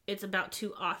Read, it's about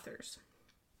two authors.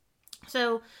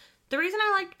 So the reason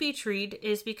I liked Beach Read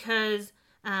is because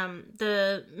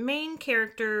the main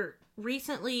character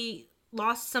recently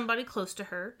lost somebody close to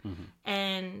her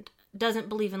and doesn't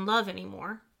believe in love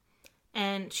anymore.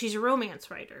 And she's a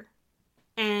romance writer.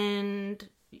 And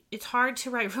it's hard to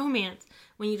write romance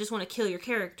when you just want to kill your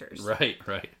characters. Right.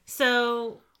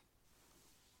 So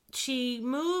she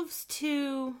moves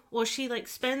to, she like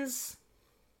spends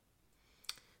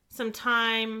some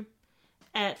time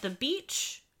at the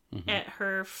beach at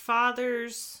her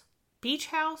father's beach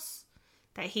house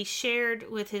that he shared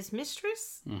with his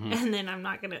mistress. And then I'm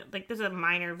not going to, like, this is a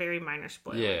very minor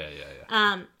spoiler.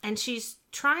 Yeah. And she's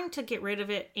trying to get rid of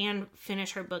it and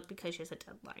finish her book because she has a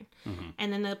deadline.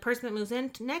 And then the person that moves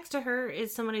in next to her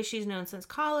is somebody she's known since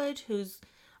college who's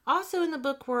also in the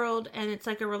book world, and it's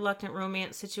like a reluctant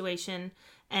romance situation.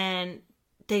 And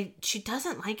she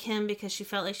doesn't like him because she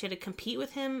felt like she had to compete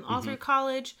with him all through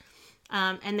college.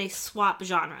 And they swap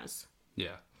genres.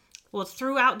 Yeah. Well,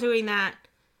 throughout doing that,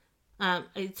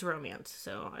 it's romance,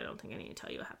 so I don't think I need to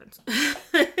tell you what happens.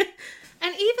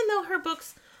 And even though her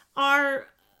books are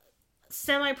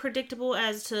semi-predictable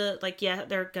as to, like, yeah,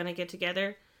 they're gonna get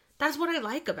together, that's what I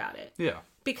like about it. Yeah.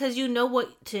 Because you know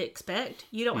what to expect.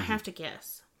 You don't have to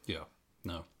guess. Yeah.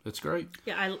 No, it's great.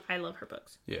 Yeah, I love her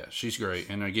books. Yeah, she's great.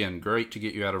 And again, great to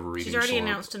get you out of a reading She's already slump.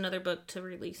 announced another book to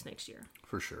release next year.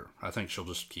 For sure. I think she'll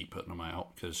just keep putting them out.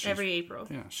 Every April.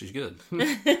 Yeah, she's good.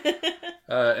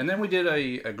 And then we did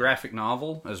a graphic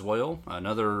novel as well.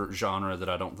 Another genre that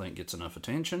I don't think gets enough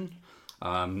attention.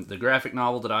 The graphic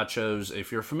novel that I chose,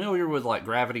 if you're familiar with like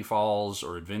Gravity Falls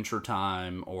or Adventure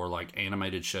Time or like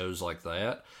animated shows like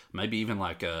that, maybe even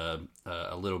like a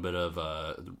little bit of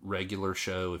a regular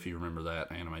show, if you remember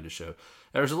that animated show,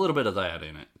 there's a little bit of that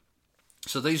in it.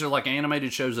 So these are like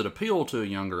animated shows that appeal to a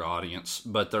younger audience,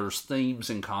 but there's themes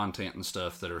and content and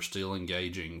stuff that are still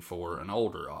engaging for an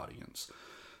older audience.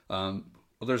 Well,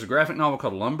 there's a graphic novel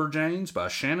called Lumberjanes by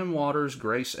Shannon Waters,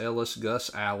 Grace Ellis,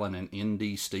 Gus Allen, and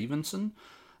N.D. Stevenson.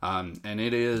 And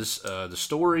it is the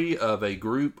story of a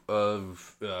group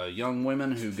of young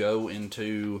women who go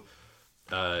into,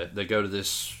 they go to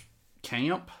this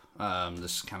camp,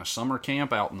 this kind of summer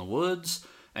camp out in the woods.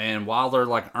 And while they're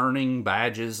like earning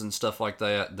badges and stuff like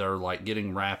that, they're like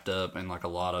getting wrapped up in like a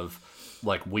lot of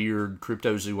like weird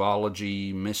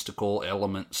cryptozoology, mystical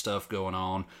element stuff going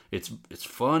on. It's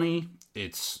funny.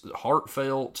 It's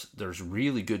heartfelt. There's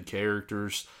really good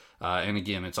characters. And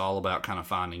again, it's all about kind of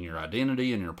finding your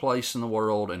identity and your place in the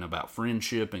world and about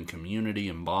friendship and community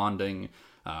and bonding.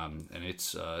 And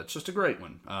it's just a great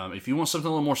one. If you want something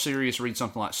a little more serious, read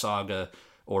something like Saga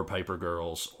or Paper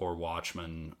Girls or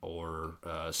Watchmen or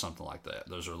something like that.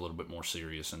 Those are a little bit more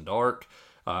serious and dark.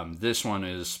 This one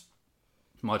is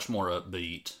much more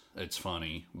upbeat. It's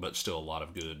funny, but still a lot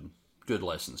of good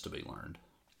lessons to be learned.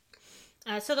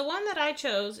 So the one that I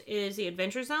chose is The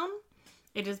Adventure Zone.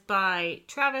 It is by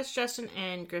Travis, Justin,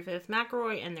 and Griffith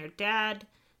McElroy and their dad,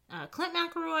 Clint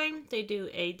McElroy. They do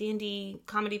a D&D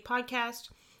comedy podcast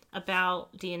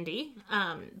about D&D,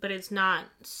 but it's not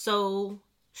so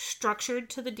structured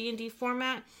to the D&D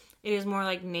format. It is more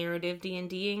like narrative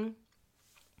D&Ding.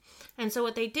 And so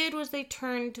what they did was they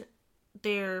turned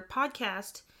their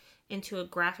podcast into a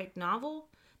graphic novel.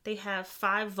 They have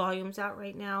 5 volumes out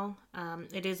right now.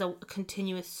 It is a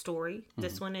continuous story.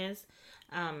 This one is.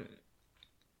 And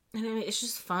I mean, it's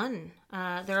just fun.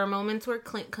 There are moments where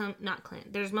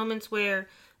there's moments where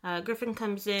Griffin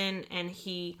comes in and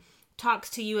he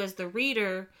talks to you as the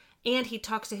reader, and he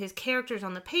talks to his characters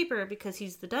on the paper because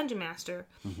he's the dungeon master.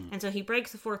 And so he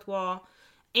breaks the fourth wall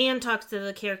and talks to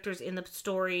the characters in the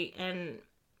story. And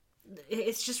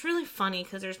it's just really funny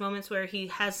because there's moments where he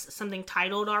has something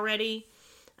titled already.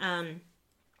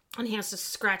 And he has to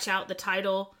scratch out the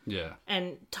title. Yeah.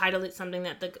 And title it something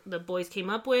that the boys came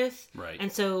up with. Right.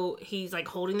 And so he's like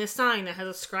holding this sign that has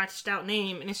a scratched out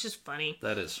name. And it's just funny.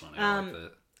 That is funny. I like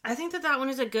that. I think that one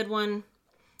is a good one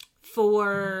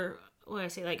for, what do I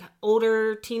say, like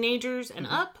older teenagers and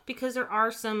up, because there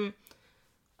are some,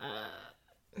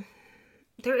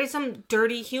 there is some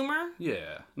dirty humor.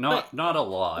 Yeah. Not a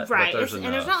lot. Right. But there's and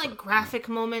there's not like graphic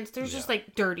moments. There's just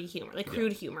like dirty humor, like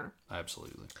crude humor.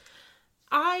 Absolutely.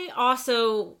 I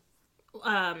also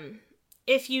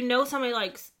If you know somebody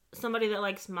that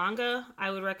likes manga,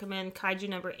 I would recommend Kaiju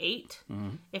number 8. Mm-hmm.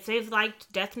 If they've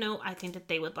liked Death Note, I think that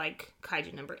they would like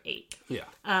Kaiju number 8. Yeah.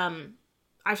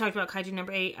 I've talked about Kaiju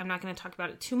number 8. I'm not going to talk about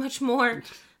it too much more,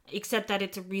 except that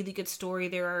it's a really good story.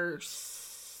 There are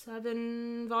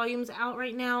 7 volumes out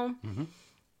right now. Mm-hmm.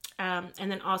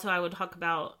 And then also I would talk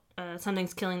about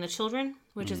Something's Killing the Children,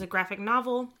 which is a graphic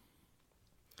novel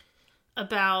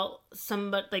about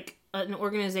an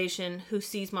organization who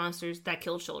sees monsters that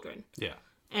kill children. Yeah.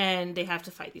 And they have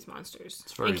to fight these monsters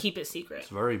and keep it secret. It's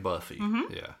very Buffy.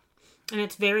 Mm-hmm. Yeah. And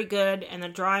it's very good, and the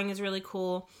drawing is really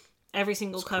cool. Every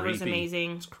single cover is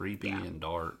amazing. It's creepy and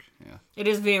dark. Yeah. It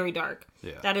is very dark.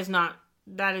 Yeah. That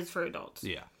is for adults.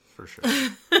 Yeah, for sure.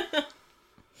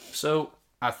 So,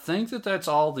 I think that's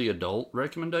all the adult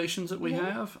recommendations that we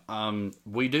have.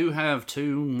 We do have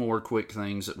 2 more quick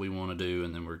things that we want to do,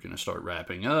 and then we're going to start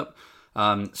wrapping up.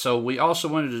 So, we also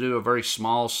wanted to do a very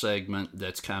small segment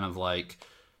that's kind of like,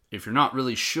 if you're not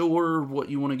really sure what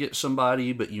you want to get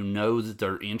somebody, but you know that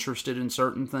they're interested in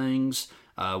certain things,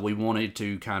 we wanted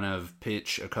to kind of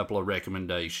pitch a couple of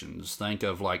recommendations. Think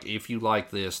of like, if you like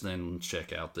this, then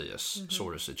check out this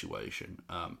sort of situation.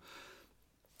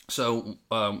 So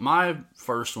my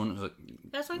first one is...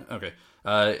 That's fine. Okay.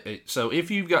 So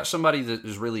if you've got somebody that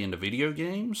is really into video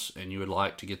games and you would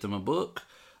like to get them a book,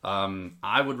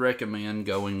 I would recommend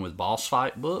going with Boss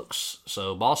Fight Books.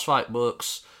 So Boss Fight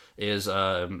Books is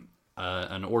an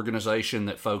organization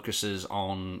that focuses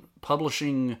on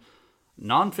publishing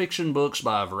nonfiction books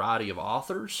by a variety of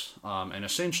authors. And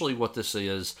essentially what this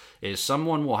is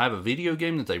someone will have a video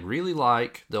game that they really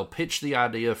like. They'll pitch the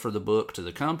idea for the book to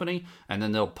the company, and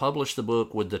then they'll publish the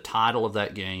book with the title of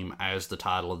that game as the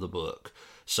title of the book.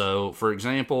 So, for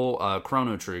example,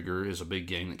 Chrono Trigger is a big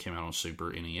game that came out on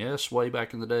Super NES way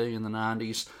back in the day in the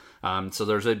 90s. So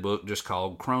there's a book just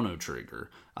called Chrono Trigger.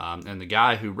 And the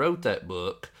guy who wrote that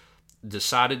book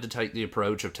decided to take the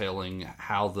approach of telling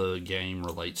how the game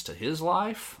relates to his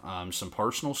life, some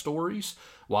personal stories,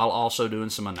 while also doing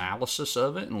some analysis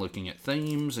of it and looking at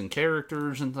themes and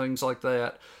characters and things like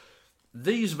that.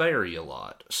 These vary a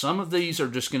lot. Some of these are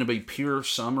just going to be pure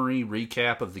summary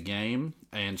recap of the game,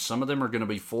 and some of them are going to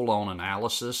be full-on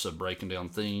analysis of breaking down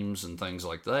themes and things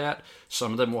like that.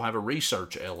 Some of them will have a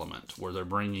research element where they're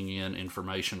bringing in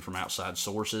information from outside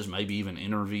sources, maybe even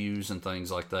interviews and things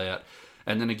like that.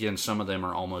 And then again, some of them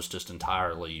are almost just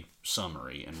entirely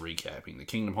summary and recapping. The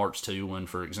Kingdom Hearts 2 one,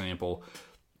 for example,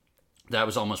 that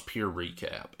was almost pure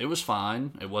recap. It was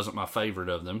fine. It wasn't my favorite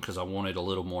of them because I wanted a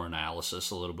little more analysis,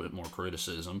 a little bit more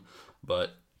criticism.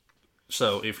 But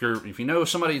so if you know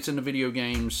somebody that's into video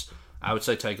games, I would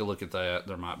say take a look at that.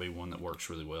 There might be one that works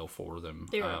really well for them.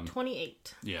 There are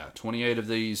 28. Yeah, 28 of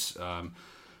these.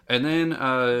 And then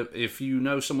if you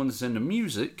know someone that's into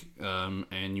music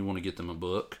and you want to get them a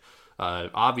book,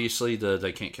 obviously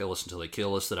the Can't Kill Us Until They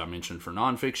Kill Us that I mentioned for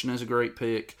nonfiction is a great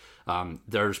pick.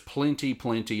 There's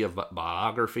plenty of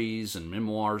biographies and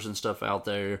memoirs and stuff out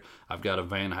there. I've got a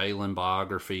Van Halen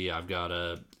biography. I've got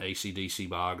a AC/DC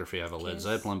biography. I have a Led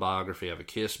Zeppelin biography. I have a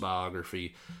Kiss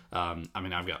biography.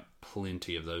 I've got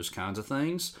plenty of those kinds of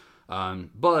things.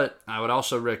 But I would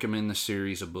also recommend the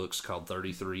series of books called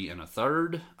 33 and a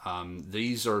Third.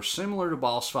 These are similar to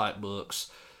Boss Fight Books,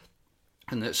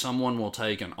 and that someone will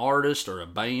take an artist or a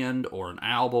band or an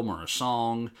album or a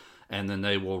song, and then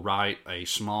they will write a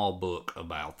small book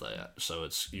about that. So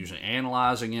it's usually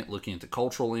analyzing it, looking at the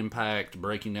cultural impact,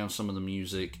 breaking down some of the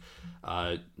music.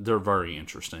 They're very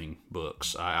interesting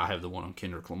books. I have the one on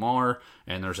Kendrick Lamar,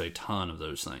 and there's a ton of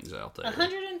those things out there.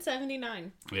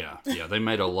 179. Yeah, they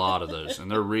made a lot of those, and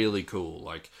they're really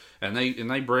cool. And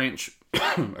they branch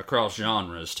across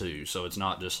genres too. So it's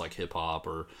not just like hip hop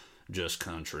or just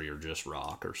country or just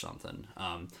rock or something.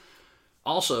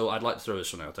 Also, I'd like to throw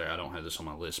this one out there. I don't have this on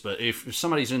my list, but if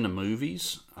somebody's into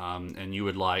movies and you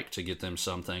would like to get them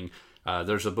something,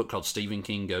 there's a book called Stephen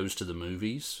King Goes to the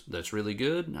Movies that's really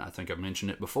good. I think I've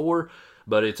mentioned it before,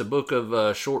 but it's a book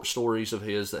of short stories of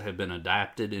his that have been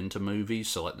adapted into movies,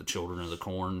 so like the Children of the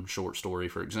Corn short story,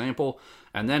 for example.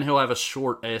 And then he'll have a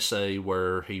short essay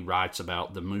where he writes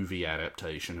about the movie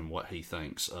adaptation and what he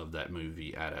thinks of that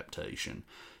movie adaptation.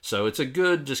 So it's a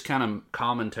good just kind of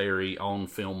commentary on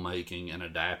filmmaking and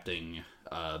adapting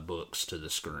books to the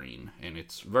screen. And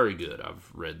it's very good. I've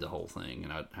read the whole thing,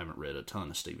 and I haven't read a ton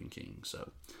of Stephen King.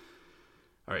 So,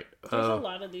 all right. There's a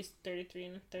lot of these 33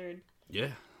 and a Third.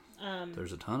 Yeah.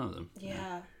 There's a ton of them.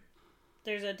 Yeah.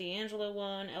 There's a D'Angelo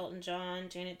one, Elton John,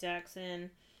 Janet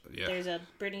Jackson, Yeah. There's a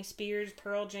Britney Spears,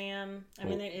 Pearl Jam. I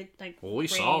mean, it like. Well, we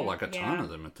saw like a ton of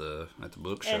them at the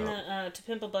bookshop. And To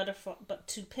Pimp a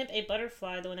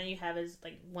Butterfly, the one that you have is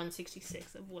like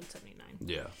 166 of 179.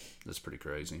 Yeah, that's pretty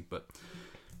crazy. But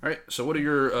all right, so what are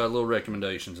your little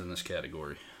recommendations in this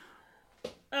category?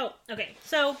 Oh, okay.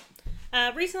 So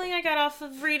recently I got off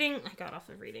of reading.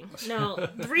 No,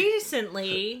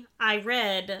 recently I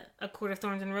read A Court of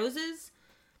Thorns and Roses.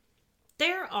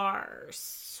 There are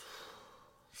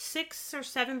 6 or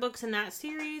 7 books in that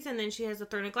series, and then she has the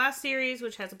Throne of Glass series,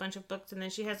 which has a bunch of books, and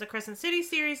then she has the Crescent City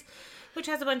series, which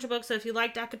has a bunch of books. So if you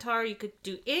like Dakatar, you could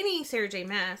do any Sarah J.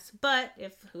 Maas, but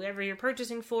if whoever you're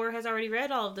purchasing for has already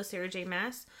read all of the Sarah J.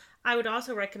 Maas, I would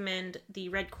also recommend the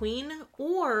Red Queen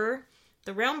or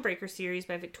the Realm Breaker series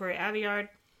by Victoria Aveyard.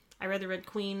 I read the Red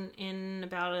Queen in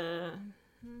about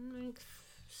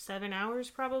 7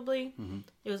 hours probably. Mm-hmm.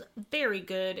 It was very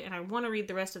good, and I want to read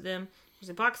the rest of them. There's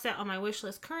a box set on my wish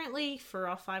list currently for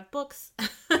all 5 books.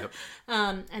 Yep.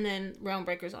 And then Realm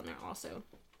Breaker's on there also.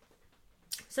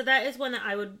 So that is one that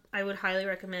I would highly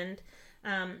recommend.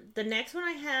 The next one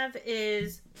I have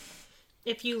is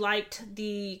if you liked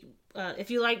the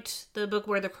book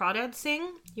Where the Crawdads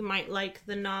Sing, you might like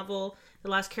the novel The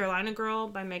Last Carolina Girl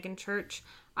by Megan Church.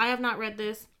 I have not read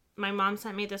this. My mom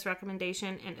sent me this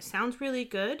recommendation, and it sounds really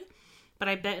good, but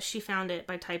I bet she found it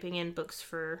by typing in books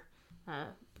for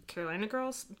Carolina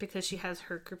Girls, because she has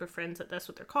her group of friends that's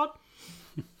what they're called.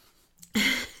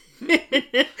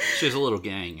 She has a little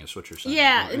gang, is what you're saying.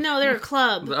 Yeah, right? No, they're a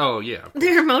club. Oh, yeah.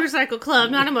 They're a motorcycle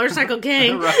club, not a motorcycle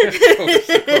gang. Right,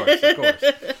 of course.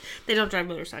 They don't drive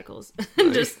motorcycles.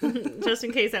 Right. just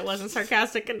in case that wasn't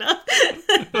sarcastic enough.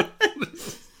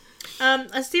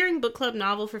 A searing book club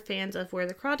novel for fans of Where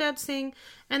the Crawdads Sing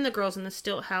and The Girls in the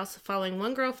Stilt House, following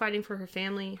one girl fighting for her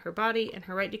family, her body, and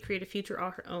her right to create a future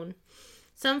all her own.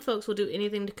 Some folks will do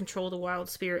anything to control the wild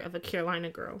spirit of a Carolina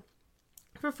girl.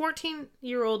 For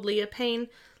 14-year-old Leah Payne,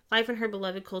 life in her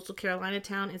beloved coastal Carolina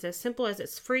town is as simple as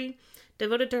it's free.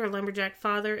 Devoted to her lumberjack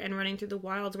father and running through the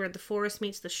wilds where the forest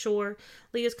meets the shore,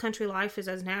 Leah's country life is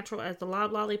as natural as the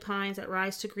loblolly pines that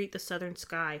rise to greet the southern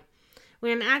sky.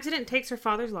 When an accident takes her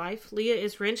father's life, Leah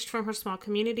is wrenched from her small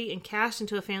community and cast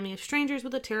into a family of strangers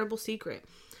with a terrible secret.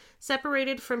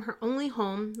 Separated from her only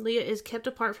home, Leah is kept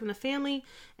apart from the family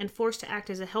and forced to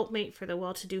act as a helpmate for the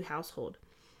well-to-do household.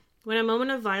 When a moment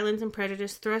of violence and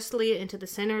prejudice thrusts Leah into the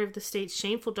center of the state's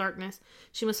shameful darkness,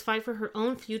 she must fight for her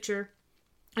own future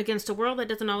against a world that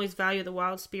doesn't always value the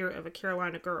wild spirit of a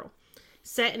Carolina girl.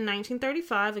 Set in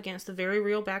 1935 against the very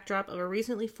real backdrop of a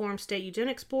recently formed state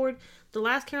eugenics board, The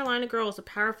Last Carolina Girl is a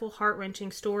powerful,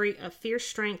 heart-wrenching story of fierce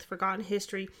strength, forgotten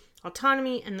history,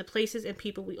 autonomy, and the places and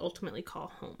people we ultimately call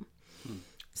home.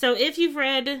 So if you've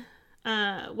read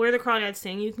Where the Crawdads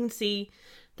Sing, you can see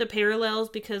the parallels,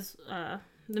 because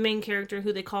the main character,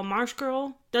 who they call Marsh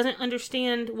Girl, doesn't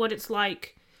understand what it's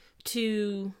like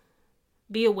to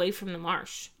be away from the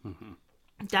marsh. Mm-hmm.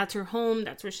 That's her home.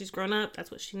 That's where she's grown up.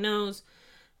 That's what she knows.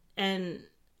 And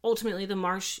ultimately, the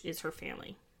marsh is her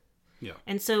family. Yeah.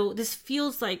 And so this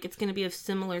feels like it's going to be a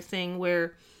similar thing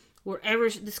where wherever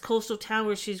this coastal town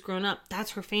where she's grown up,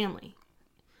 that's her family.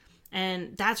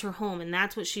 And that's her home. And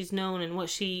that's what she's known and what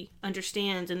she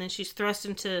understands. And then she's thrust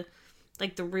into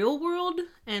like the real world,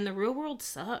 and the real world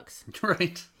sucks.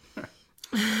 Right.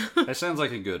 That sounds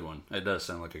like a good one. It does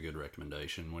sound like a good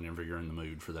recommendation whenever you're in the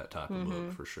mood for that type of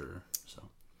book, for sure. So,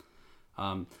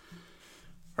 all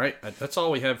right, that's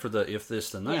all we have for the If This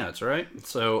Then That's, right?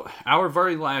 So our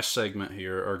very last segment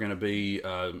here are going to be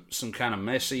some kind of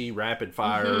messy,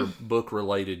 rapid-fire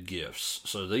book-related gifts.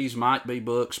 So these might be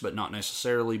books, but not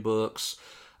necessarily books.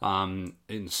 And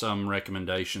some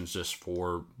recommendations just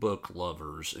for book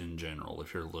lovers in general,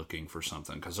 if you're looking for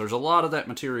something, because there's a lot of that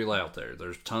material out there.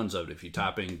 There's tons of it. If you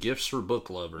type in gifts for book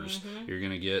lovers, you're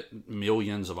going to get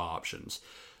millions of options.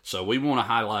 So we want to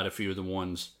highlight a few of the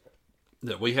ones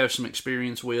that we have some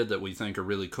experience with that we think are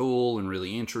really cool and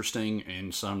really interesting,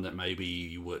 and some that maybe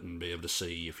you wouldn't be able to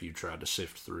see if you tried to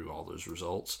sift through all those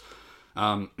results.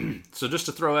 So just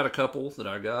to throw out a couple that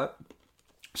I got.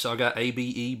 So I got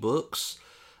ABE Books.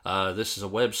 This is a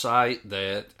website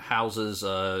that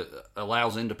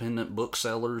allows independent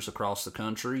booksellers across the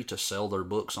country to sell their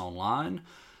books online.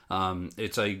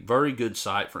 It's a very good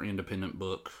site for independent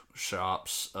book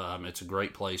shops. It's a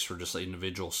great place for just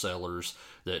individual sellers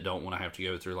that don't want to have to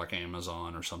go through like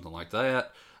Amazon or something like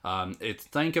that.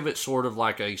 Think of it sort of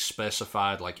like a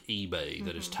specified like eBay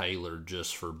that is tailored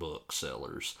just for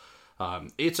booksellers.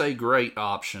 It's a great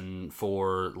option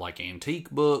for like antique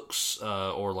books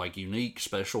or like unique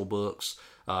special books,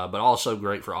 but also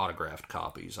great for autographed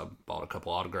copies. I bought a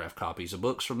couple autographed copies of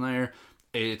books from there.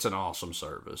 It's an awesome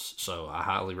service. So I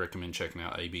highly recommend checking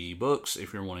out ABE Books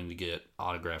if you're wanting to get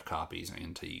autographed copies,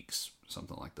 antiques,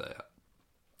 something like that.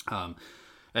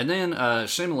 And then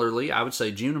similarly, I would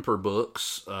say Juniper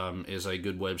Books is a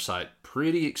good website.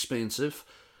 Pretty expensive,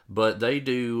 but they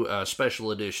do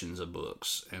special editions of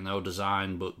books, and they'll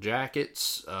design book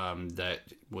jackets that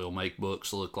will make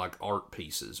books look like art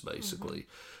pieces, basically.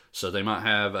 Mm-hmm. So they might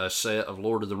have a set of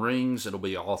Lord of the Rings. It'll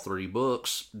be all 3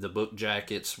 books. The book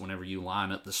jackets, whenever you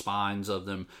line up the spines of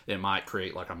them, it might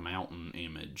create like a mountain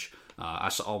image. I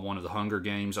saw one of the Hunger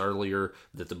Games earlier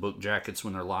that the book jackets,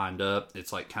 when they're lined up,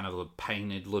 it's like kind of a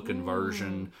painted looking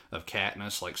version of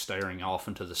Katniss, like staring off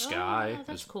into the sky. Oh,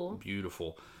 that's cool.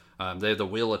 Beautiful. They have the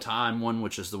Wheel of Time one,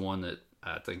 which is the one that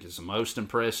I think is the most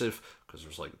impressive because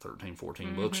there's like 13,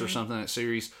 14 books or something in that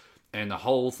series. And the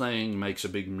whole thing makes a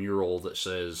big mural that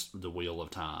says the Wheel of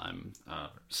Time.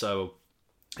 So,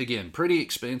 again, pretty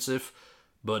expensive,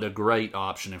 but a great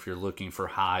option if you're looking for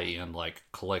high-end, like,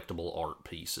 collectible art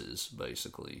pieces,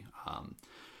 basically.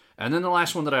 And then the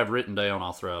last one that I've written down,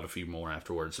 I'll throw out a few more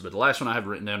afterwards, but the last one I have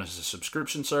written down is a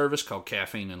subscription service called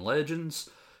Caffeine and Legends.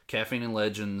 Caffeine and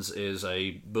Legends is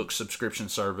a book subscription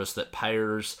service that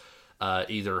pairs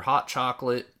either hot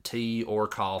chocolate, tea, or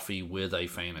coffee with a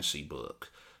fantasy book.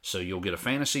 So you'll get a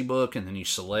fantasy book, and then you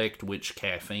select which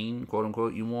caffeine,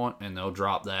 quote-unquote, you want, and they'll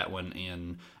drop that one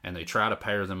in, and they try to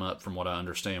pair them up, from what I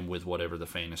understand, with whatever the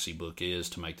fantasy book is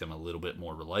to make them a little bit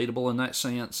more relatable in that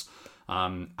sense.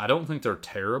 I don't think they're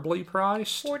terribly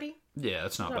priced. 40? Yeah,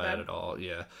 it's not bad at all,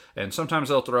 yeah. And sometimes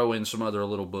they'll throw in some other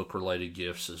little book-related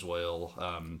gifts as well,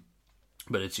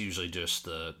 but it's usually just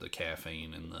the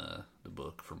caffeine in the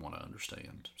book, from what I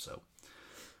understand, so...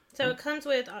 So it comes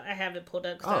with, I have it pulled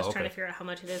up because I was trying to figure out how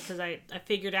much it is because I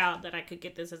figured out that I could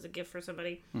get this as a gift for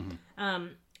somebody. Mm-hmm.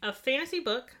 A fantasy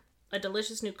book, a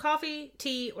delicious new coffee,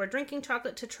 tea, or drinking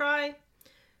chocolate to try,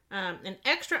 an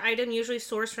extra item usually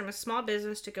sourced from a small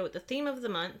business to go with the theme of the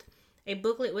month, a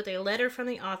booklet with a letter from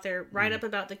the author, write-up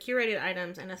about the curated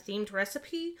items, and a themed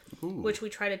recipe, which we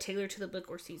try to tailor to the book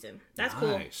or season. That's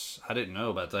cool. Nice. I didn't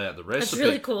know about that. The recipe, that's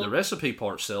really cool. The recipe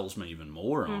part sells me even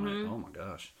more on it. Oh my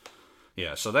gosh.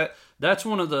 Yeah, so that's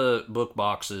one of the book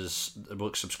boxes, the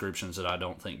book subscriptions that I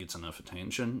don't think gets enough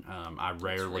attention. I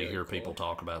rarely hear people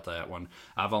talk about that one.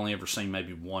 I've only ever seen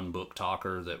maybe one book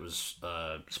talker that was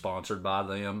sponsored by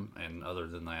them, and other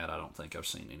than that, I don't think I've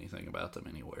seen anything about them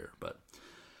anywhere. But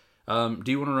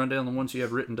do you want to run down the ones you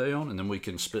have written down, and then we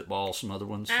can spitball some other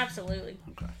ones? Absolutely.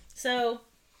 Okay. So,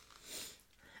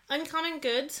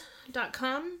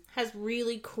 uncommongoods.com has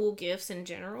really cool gifts in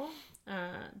general.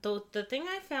 The thing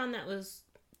I found that was,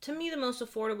 to me, the most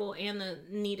affordable and the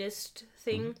neatest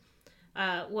thing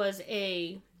was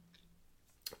a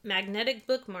magnetic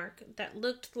bookmark that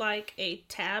looked like a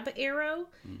tab arrow,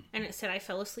 and it said, "I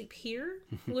fell asleep here,"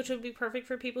 which would be perfect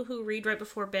for people who read right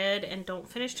before bed and don't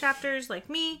finish chapters like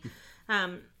me. I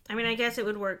mean, I guess it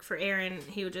would work for Aaron.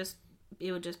 It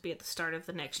would just be at the start of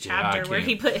the next chapter where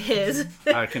he put his.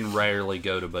 I can rarely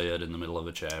go to bed in the middle of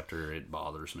a chapter. It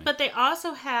bothers me. But they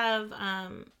also have,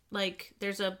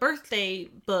 there's a birthday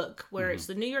book where it's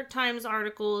the New York Times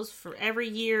articles for every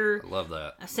year. I love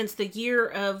that. Since the year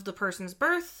of the person's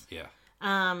birth. Yeah.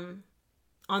 On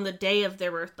the day of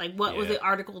their birth. Like, what was the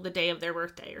article the day of their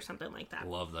birthday or something like that.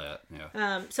 Love that,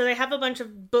 yeah. So they have a bunch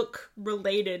of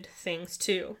book-related things,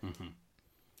 too. Mm-hmm.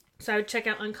 So I would check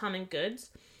out Uncommon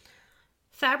Goods.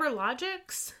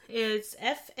 Fabrilogics is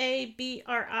FABRILOGICS,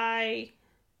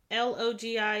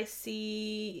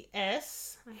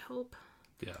 I hope.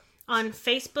 Yeah. On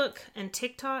Facebook and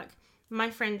TikTok. My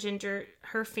friend Ginger,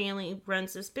 her family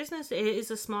runs this business. It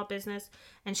is a small business,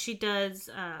 and she does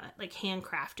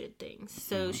handcrafted things.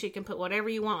 So she can put whatever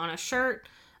you want on a shirt,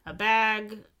 a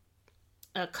bag,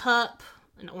 a cup,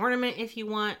 an ornament if you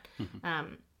want.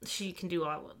 She can do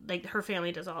all, her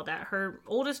family does all that. Her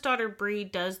oldest daughter, Bree,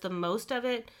 does the most of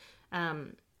it. I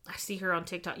see her on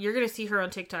TikTok. You're going to see her on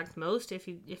TikTok most if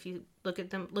you look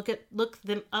them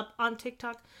up on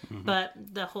TikTok. But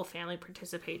the whole family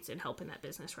participates in helping that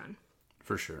business run.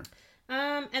 For sure.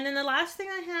 And then the last thing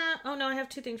I have, I have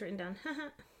 2 things written down.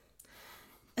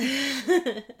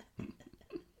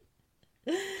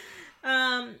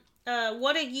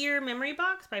 What a Year Memory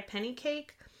Box by Penny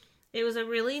Cake. It was a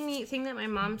really neat thing that my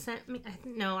mom sent me.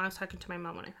 No, I was talking to my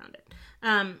mom when I found it.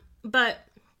 But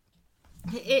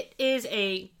it is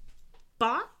a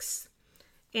box,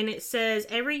 and it says,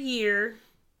 "Every year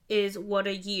is what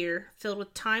a year, filled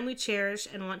with time we cherish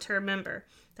and want to remember."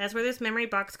 That's where this memory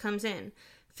box comes in.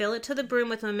 Fill it to the brim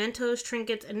with mementos,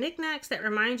 trinkets, and knickknacks that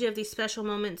remind you of these special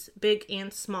moments, big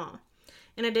and small.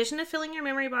 In addition to filling your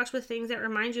memory box with things that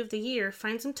remind you of the year,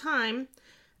 find some time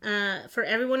for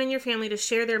everyone in your family to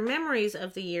share their memories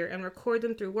of the year and record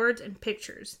them through words and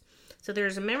pictures. So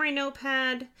there's a memory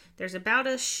notepad, there's about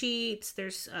us sheets,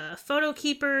 there's photo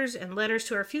keepers and letters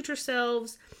to our future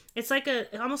selves. It's like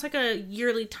almost like a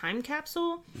yearly time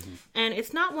capsule, and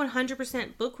it's not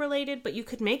 100% book related, but you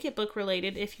could make it book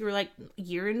related if you were like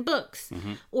year in books,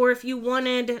 or if you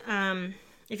wanted,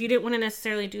 if you didn't want to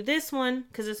necessarily do this one,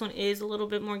 because this one is a little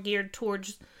bit more geared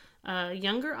towards a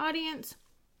younger audience.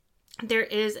 There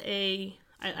is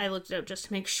I looked it up just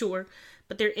to make sure,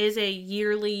 but there is a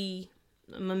yearly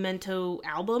memento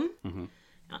album.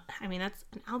 I mean, an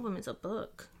album is a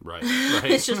book. Right.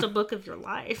 It's just a book of your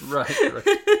life. Right.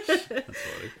 That's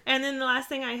funny. And then the last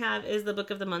thing I have is the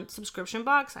Book of the Month subscription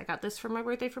box. I got this for my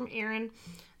birthday from Aaron.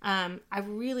 I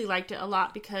really liked it a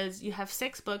lot because you have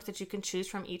 6 books that you can choose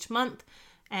from each month.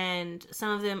 And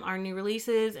some of them are new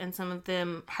releases and some of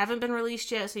them haven't been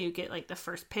released yet. So you get like the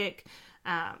first pick.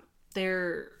 I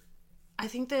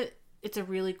think that it's a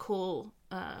really cool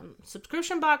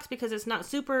subscription box because it's not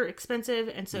super expensive,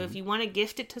 and so if you want to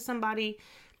gift it to somebody,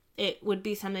 it would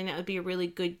be something that would be a really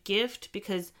good gift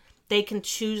because they can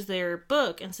choose their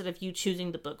book instead of you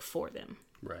choosing the book for them.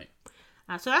 Right.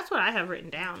 So that's what I have written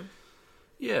down.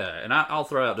 Yeah, and I'll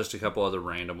throw out just a couple other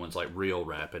random ones, like real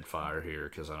rapid fire here,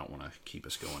 because I don't want to keep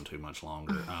us going too much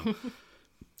longer.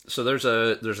 So there's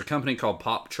a company called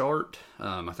PopChart.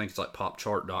 I think it's like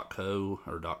popchart.co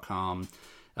or .com.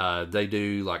 They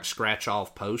do like scratch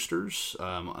off posters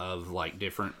of like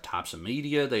different types of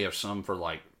media. They have some for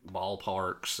like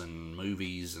ballparks and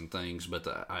movies and things,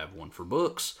 but I have one for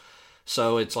books.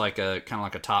 So it's like kind of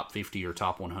like a top 50 or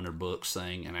top 100 books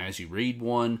thing. And as you read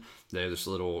one, they have this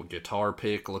little guitar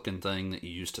pick looking thing that you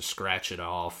use to scratch it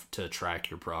off to track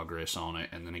your progress on it.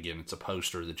 And then again, it's a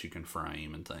poster that you can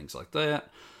frame and things like that.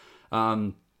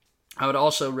 I would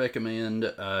also recommend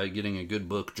getting a good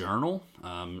book journal.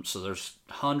 So there's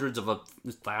hundreds of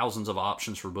thousands of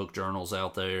options for book journals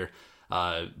out there.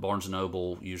 Barnes &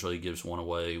 Noble usually gives one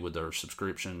away with their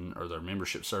subscription or their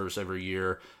membership service every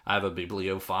year. I have a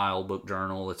bibliophile book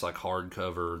journal. It's like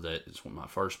hardcover. That is my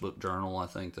first book journal, I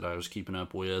think, that I was keeping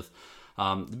up with.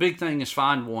 The big thing is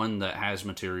find one that has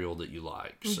material that you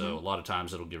like. So a lot of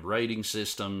times it'll give rating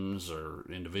systems or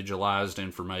individualized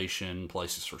information,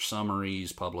 places for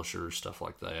summaries, publishers, stuff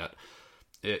like that.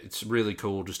 It's really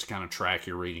cool just to kind of track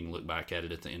your reading, look back at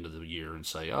it at the end of the year and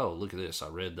say, oh, look at this, I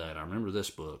read that, I remember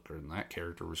this book, or that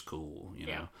character was cool, you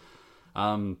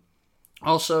know.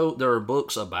 Also, there are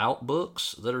books about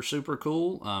books that are super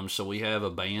cool. So we have a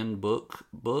banned book.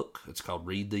 It's called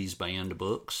Read These Banned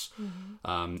Books.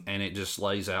 And it just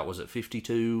lays out, was it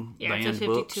 52 banned books? Yeah,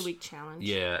 it's a 52-week challenge.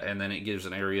 Yeah, and then it gives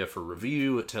an area for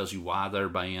review. It tells you why they're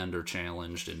banned or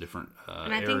challenged in different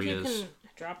and I areas. think you can, I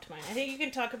dropped mine. I think you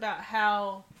can talk about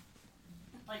how,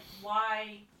 like,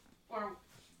 why,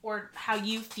 or how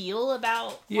you feel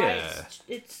about why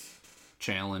it's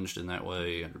challenged in that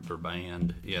way or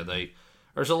banned. Yeah,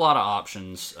 there's a lot of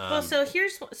options.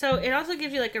 So it also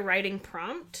gives you like a writing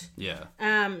prompt. Yeah.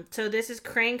 So this is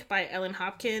Crank by Ellen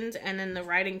Hopkins, and then the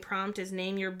writing prompt is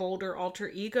name your bolder alter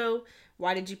ego.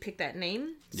 Why did you pick that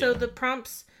name? So the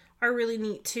prompts are really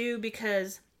neat too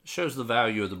because it shows the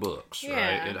value of the books,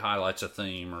 right? It highlights a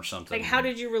theme or something. Like, how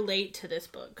did you relate to this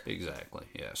book? Exactly.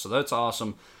 Yeah. So that's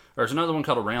awesome. There's another one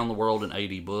called Around the World in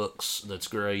 80 Books. That's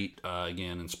great.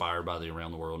 Again, inspired by the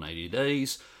Around the World in 80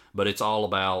 Days, but it's all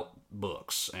about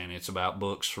books, and it's about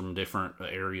books from different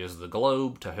areas of the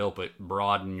globe to help it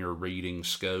broaden your reading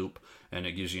scope, and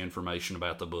it gives you information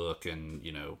about the book and,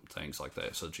 you know, things like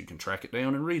that so that you can track it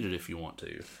down and read it if you want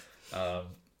to.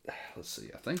 Let's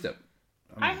see, I think that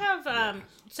I have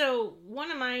so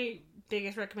one of my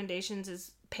biggest recommendations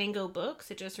is Pango Books.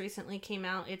 It just recently came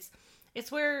out.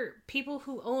 It's where people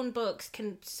who own books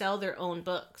can sell their own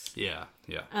books. Yeah.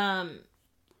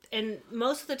 And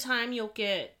most of the time you'll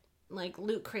get like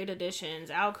Loot Crate editions,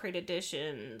 Owl Crate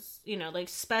editions, you know, like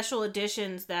special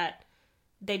editions that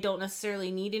they don't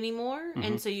necessarily need anymore.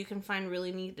 And so you can find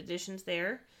really neat editions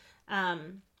there. I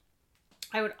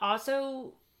would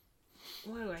also,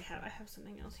 what do I have? I have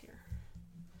something else here.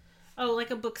 Oh,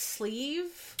 like a book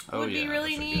sleeve would be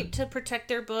really neat to protect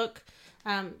their book.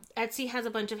 Etsy has a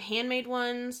bunch of handmade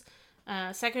ones.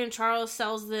 Second and Charles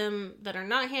sells them that are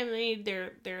not handmade.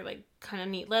 They're like kind of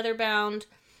neat leather bound.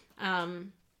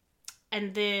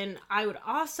 And then I would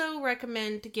also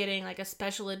recommend getting like a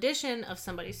special edition of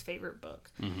somebody's favorite book.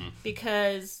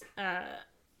 Because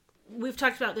we've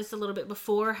talked about this a little bit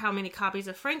before, how many copies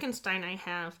of Frankenstein I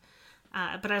have.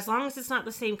 But as long as it's not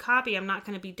the same copy, I'm not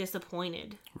going to be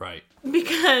disappointed. Right.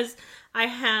 Because I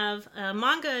have a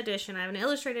manga edition, I have an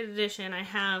illustrated edition, I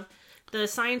have the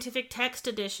scientific text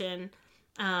edition.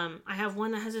 I have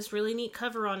one that has this really neat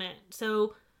cover on it.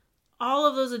 So all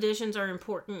of those editions are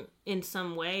important in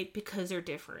some way because they're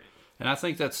different. And I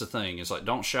think that's the thing, is like,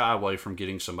 don't shy away from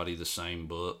getting somebody the same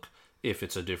book if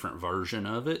it's a different version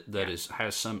of it that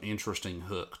has some interesting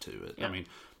hook to it. I mean,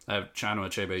 I have Chinua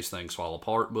Achebe's Things Fall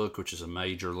Apart book, which is a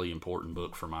majorly important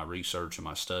book for my research and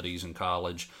my studies in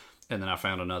college. And then I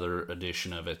found another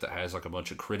edition of it that has like a bunch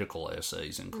of critical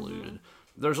essays included.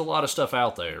 There's a lot of stuff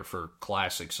out there for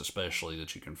classics especially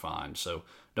that you can find. So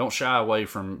don't shy away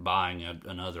from buying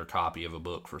another copy of a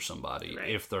book for somebody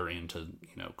if they're into,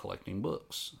 collecting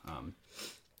books.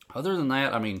 Other than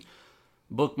that, I mean,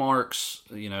 bookmarks,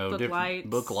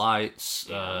 book lights,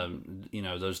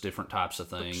 those different types of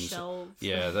things. Bookshelves.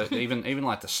 Yeah, even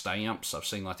like the stamps. I've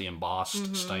seen like the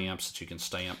embossed stamps that you can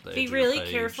stamp the edge Be of really the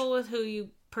page. careful with who you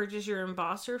purchase your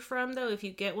embosser from, though, if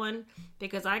you get one,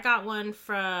 because I got one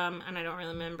from, and I don't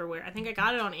really remember where. I think I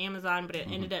got it on Amazon, but it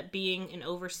ended up being an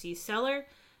overseas seller,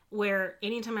 where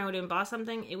anytime I would emboss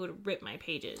something, it would rip my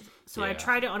pages. So I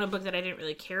tried it on a book that I didn't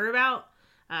really care about,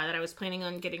 that I was planning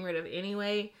on getting rid of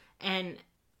anyway, and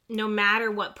no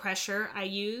matter what pressure I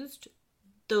used,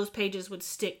 those pages would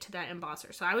stick to that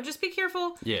embosser. So I would just be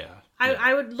careful. Yeah.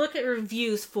 I would look at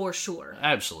reviews for sure.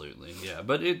 Absolutely, yeah.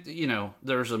 But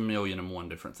there's a million and one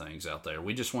different things out there.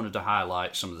 We just wanted to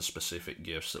highlight some of the specific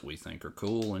gifts that we think are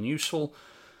cool and useful.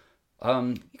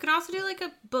 You can also do like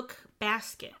a book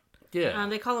basket. Yeah.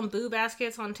 They call them boo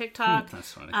baskets on TikTok.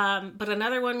 That's funny. But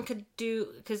another one could do,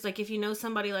 because like if you know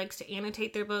somebody likes to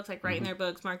annotate their books, like write in their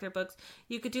books, mark their books,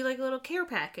 you could do like a little care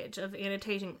package of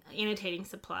annotating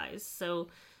supplies. So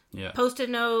Post-it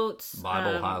notes,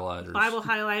 Bible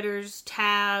highlighters,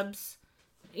 tabs,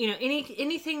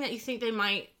 anything that you think they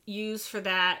might use for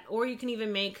that. Or you can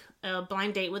even make a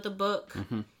blind date with a book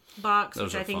box,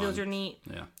 which I think those are neat.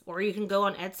 Yeah. Or you can go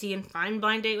on Etsy and find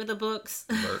blind date with the books.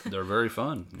 They're very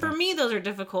fun. Yeah. For me, those are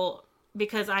difficult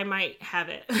because I might have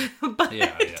it. But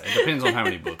yeah. It depends on how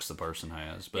many books the person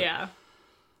has. But,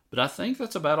 But I think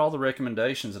that's about all the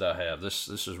recommendations that I have. This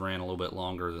has ran a little bit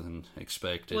longer than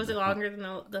expected. Was it longer than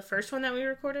the first one that we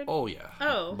recorded? Oh, yeah.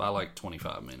 Oh. By like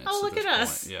 25 minutes. Oh, look at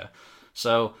us. Yeah.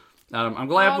 So, I'm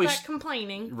glad all that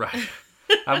complaining. Right.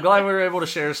 I'm glad we were able to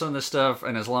share some of this stuff,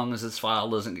 and as long as this file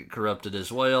doesn't get corrupted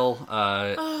as well,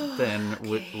 then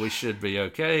we should be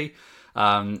okay.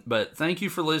 But thank you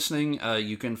for listening.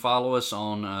 You can follow us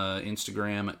on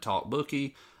Instagram at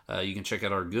TalkBooky. You can check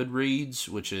out our Goodreads,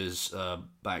 which is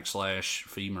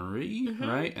 /Fee Marie,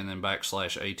 right? And then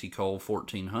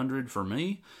 /ATCole1400 for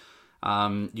me.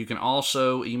 You can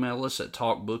also email us at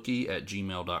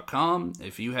talkbooky@gmail.com.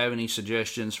 If you have any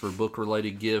suggestions for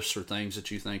book-related gifts or things that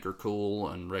you think are cool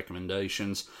and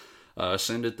recommendations,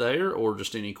 send it there, or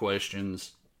just any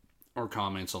questions or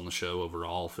comments on the show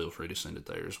overall, feel free to send it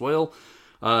there as well.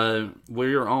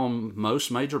 We're on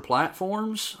most major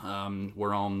platforms.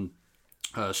 We're on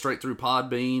straight through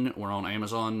Podbean. We're on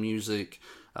Amazon Music.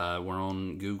 We're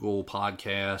on Google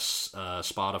Podcasts,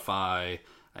 Spotify,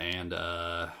 and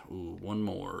one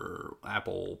more,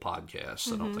 Apple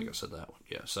Podcasts. I don't think I said that one.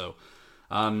 Yeah, so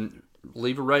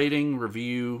leave a rating,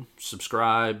 review,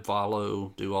 subscribe,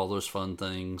 follow, do all those fun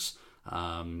things.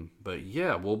 But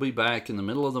yeah, we'll be back in the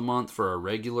middle of the month for a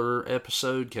regular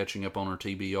episode, catching up on our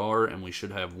TBR, and we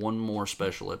should have one more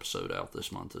special episode out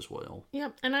this month as well.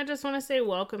 Yep, and I just want to say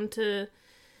welcome to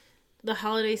the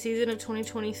holiday season of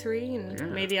 2023,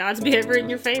 and may the odds be ever in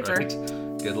your favor. Right.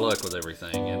 Good luck with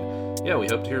everything, and yeah, we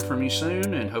hope to hear from you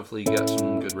soon, and hopefully you got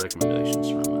some good recommendations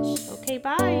from us. Okay,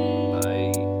 bye.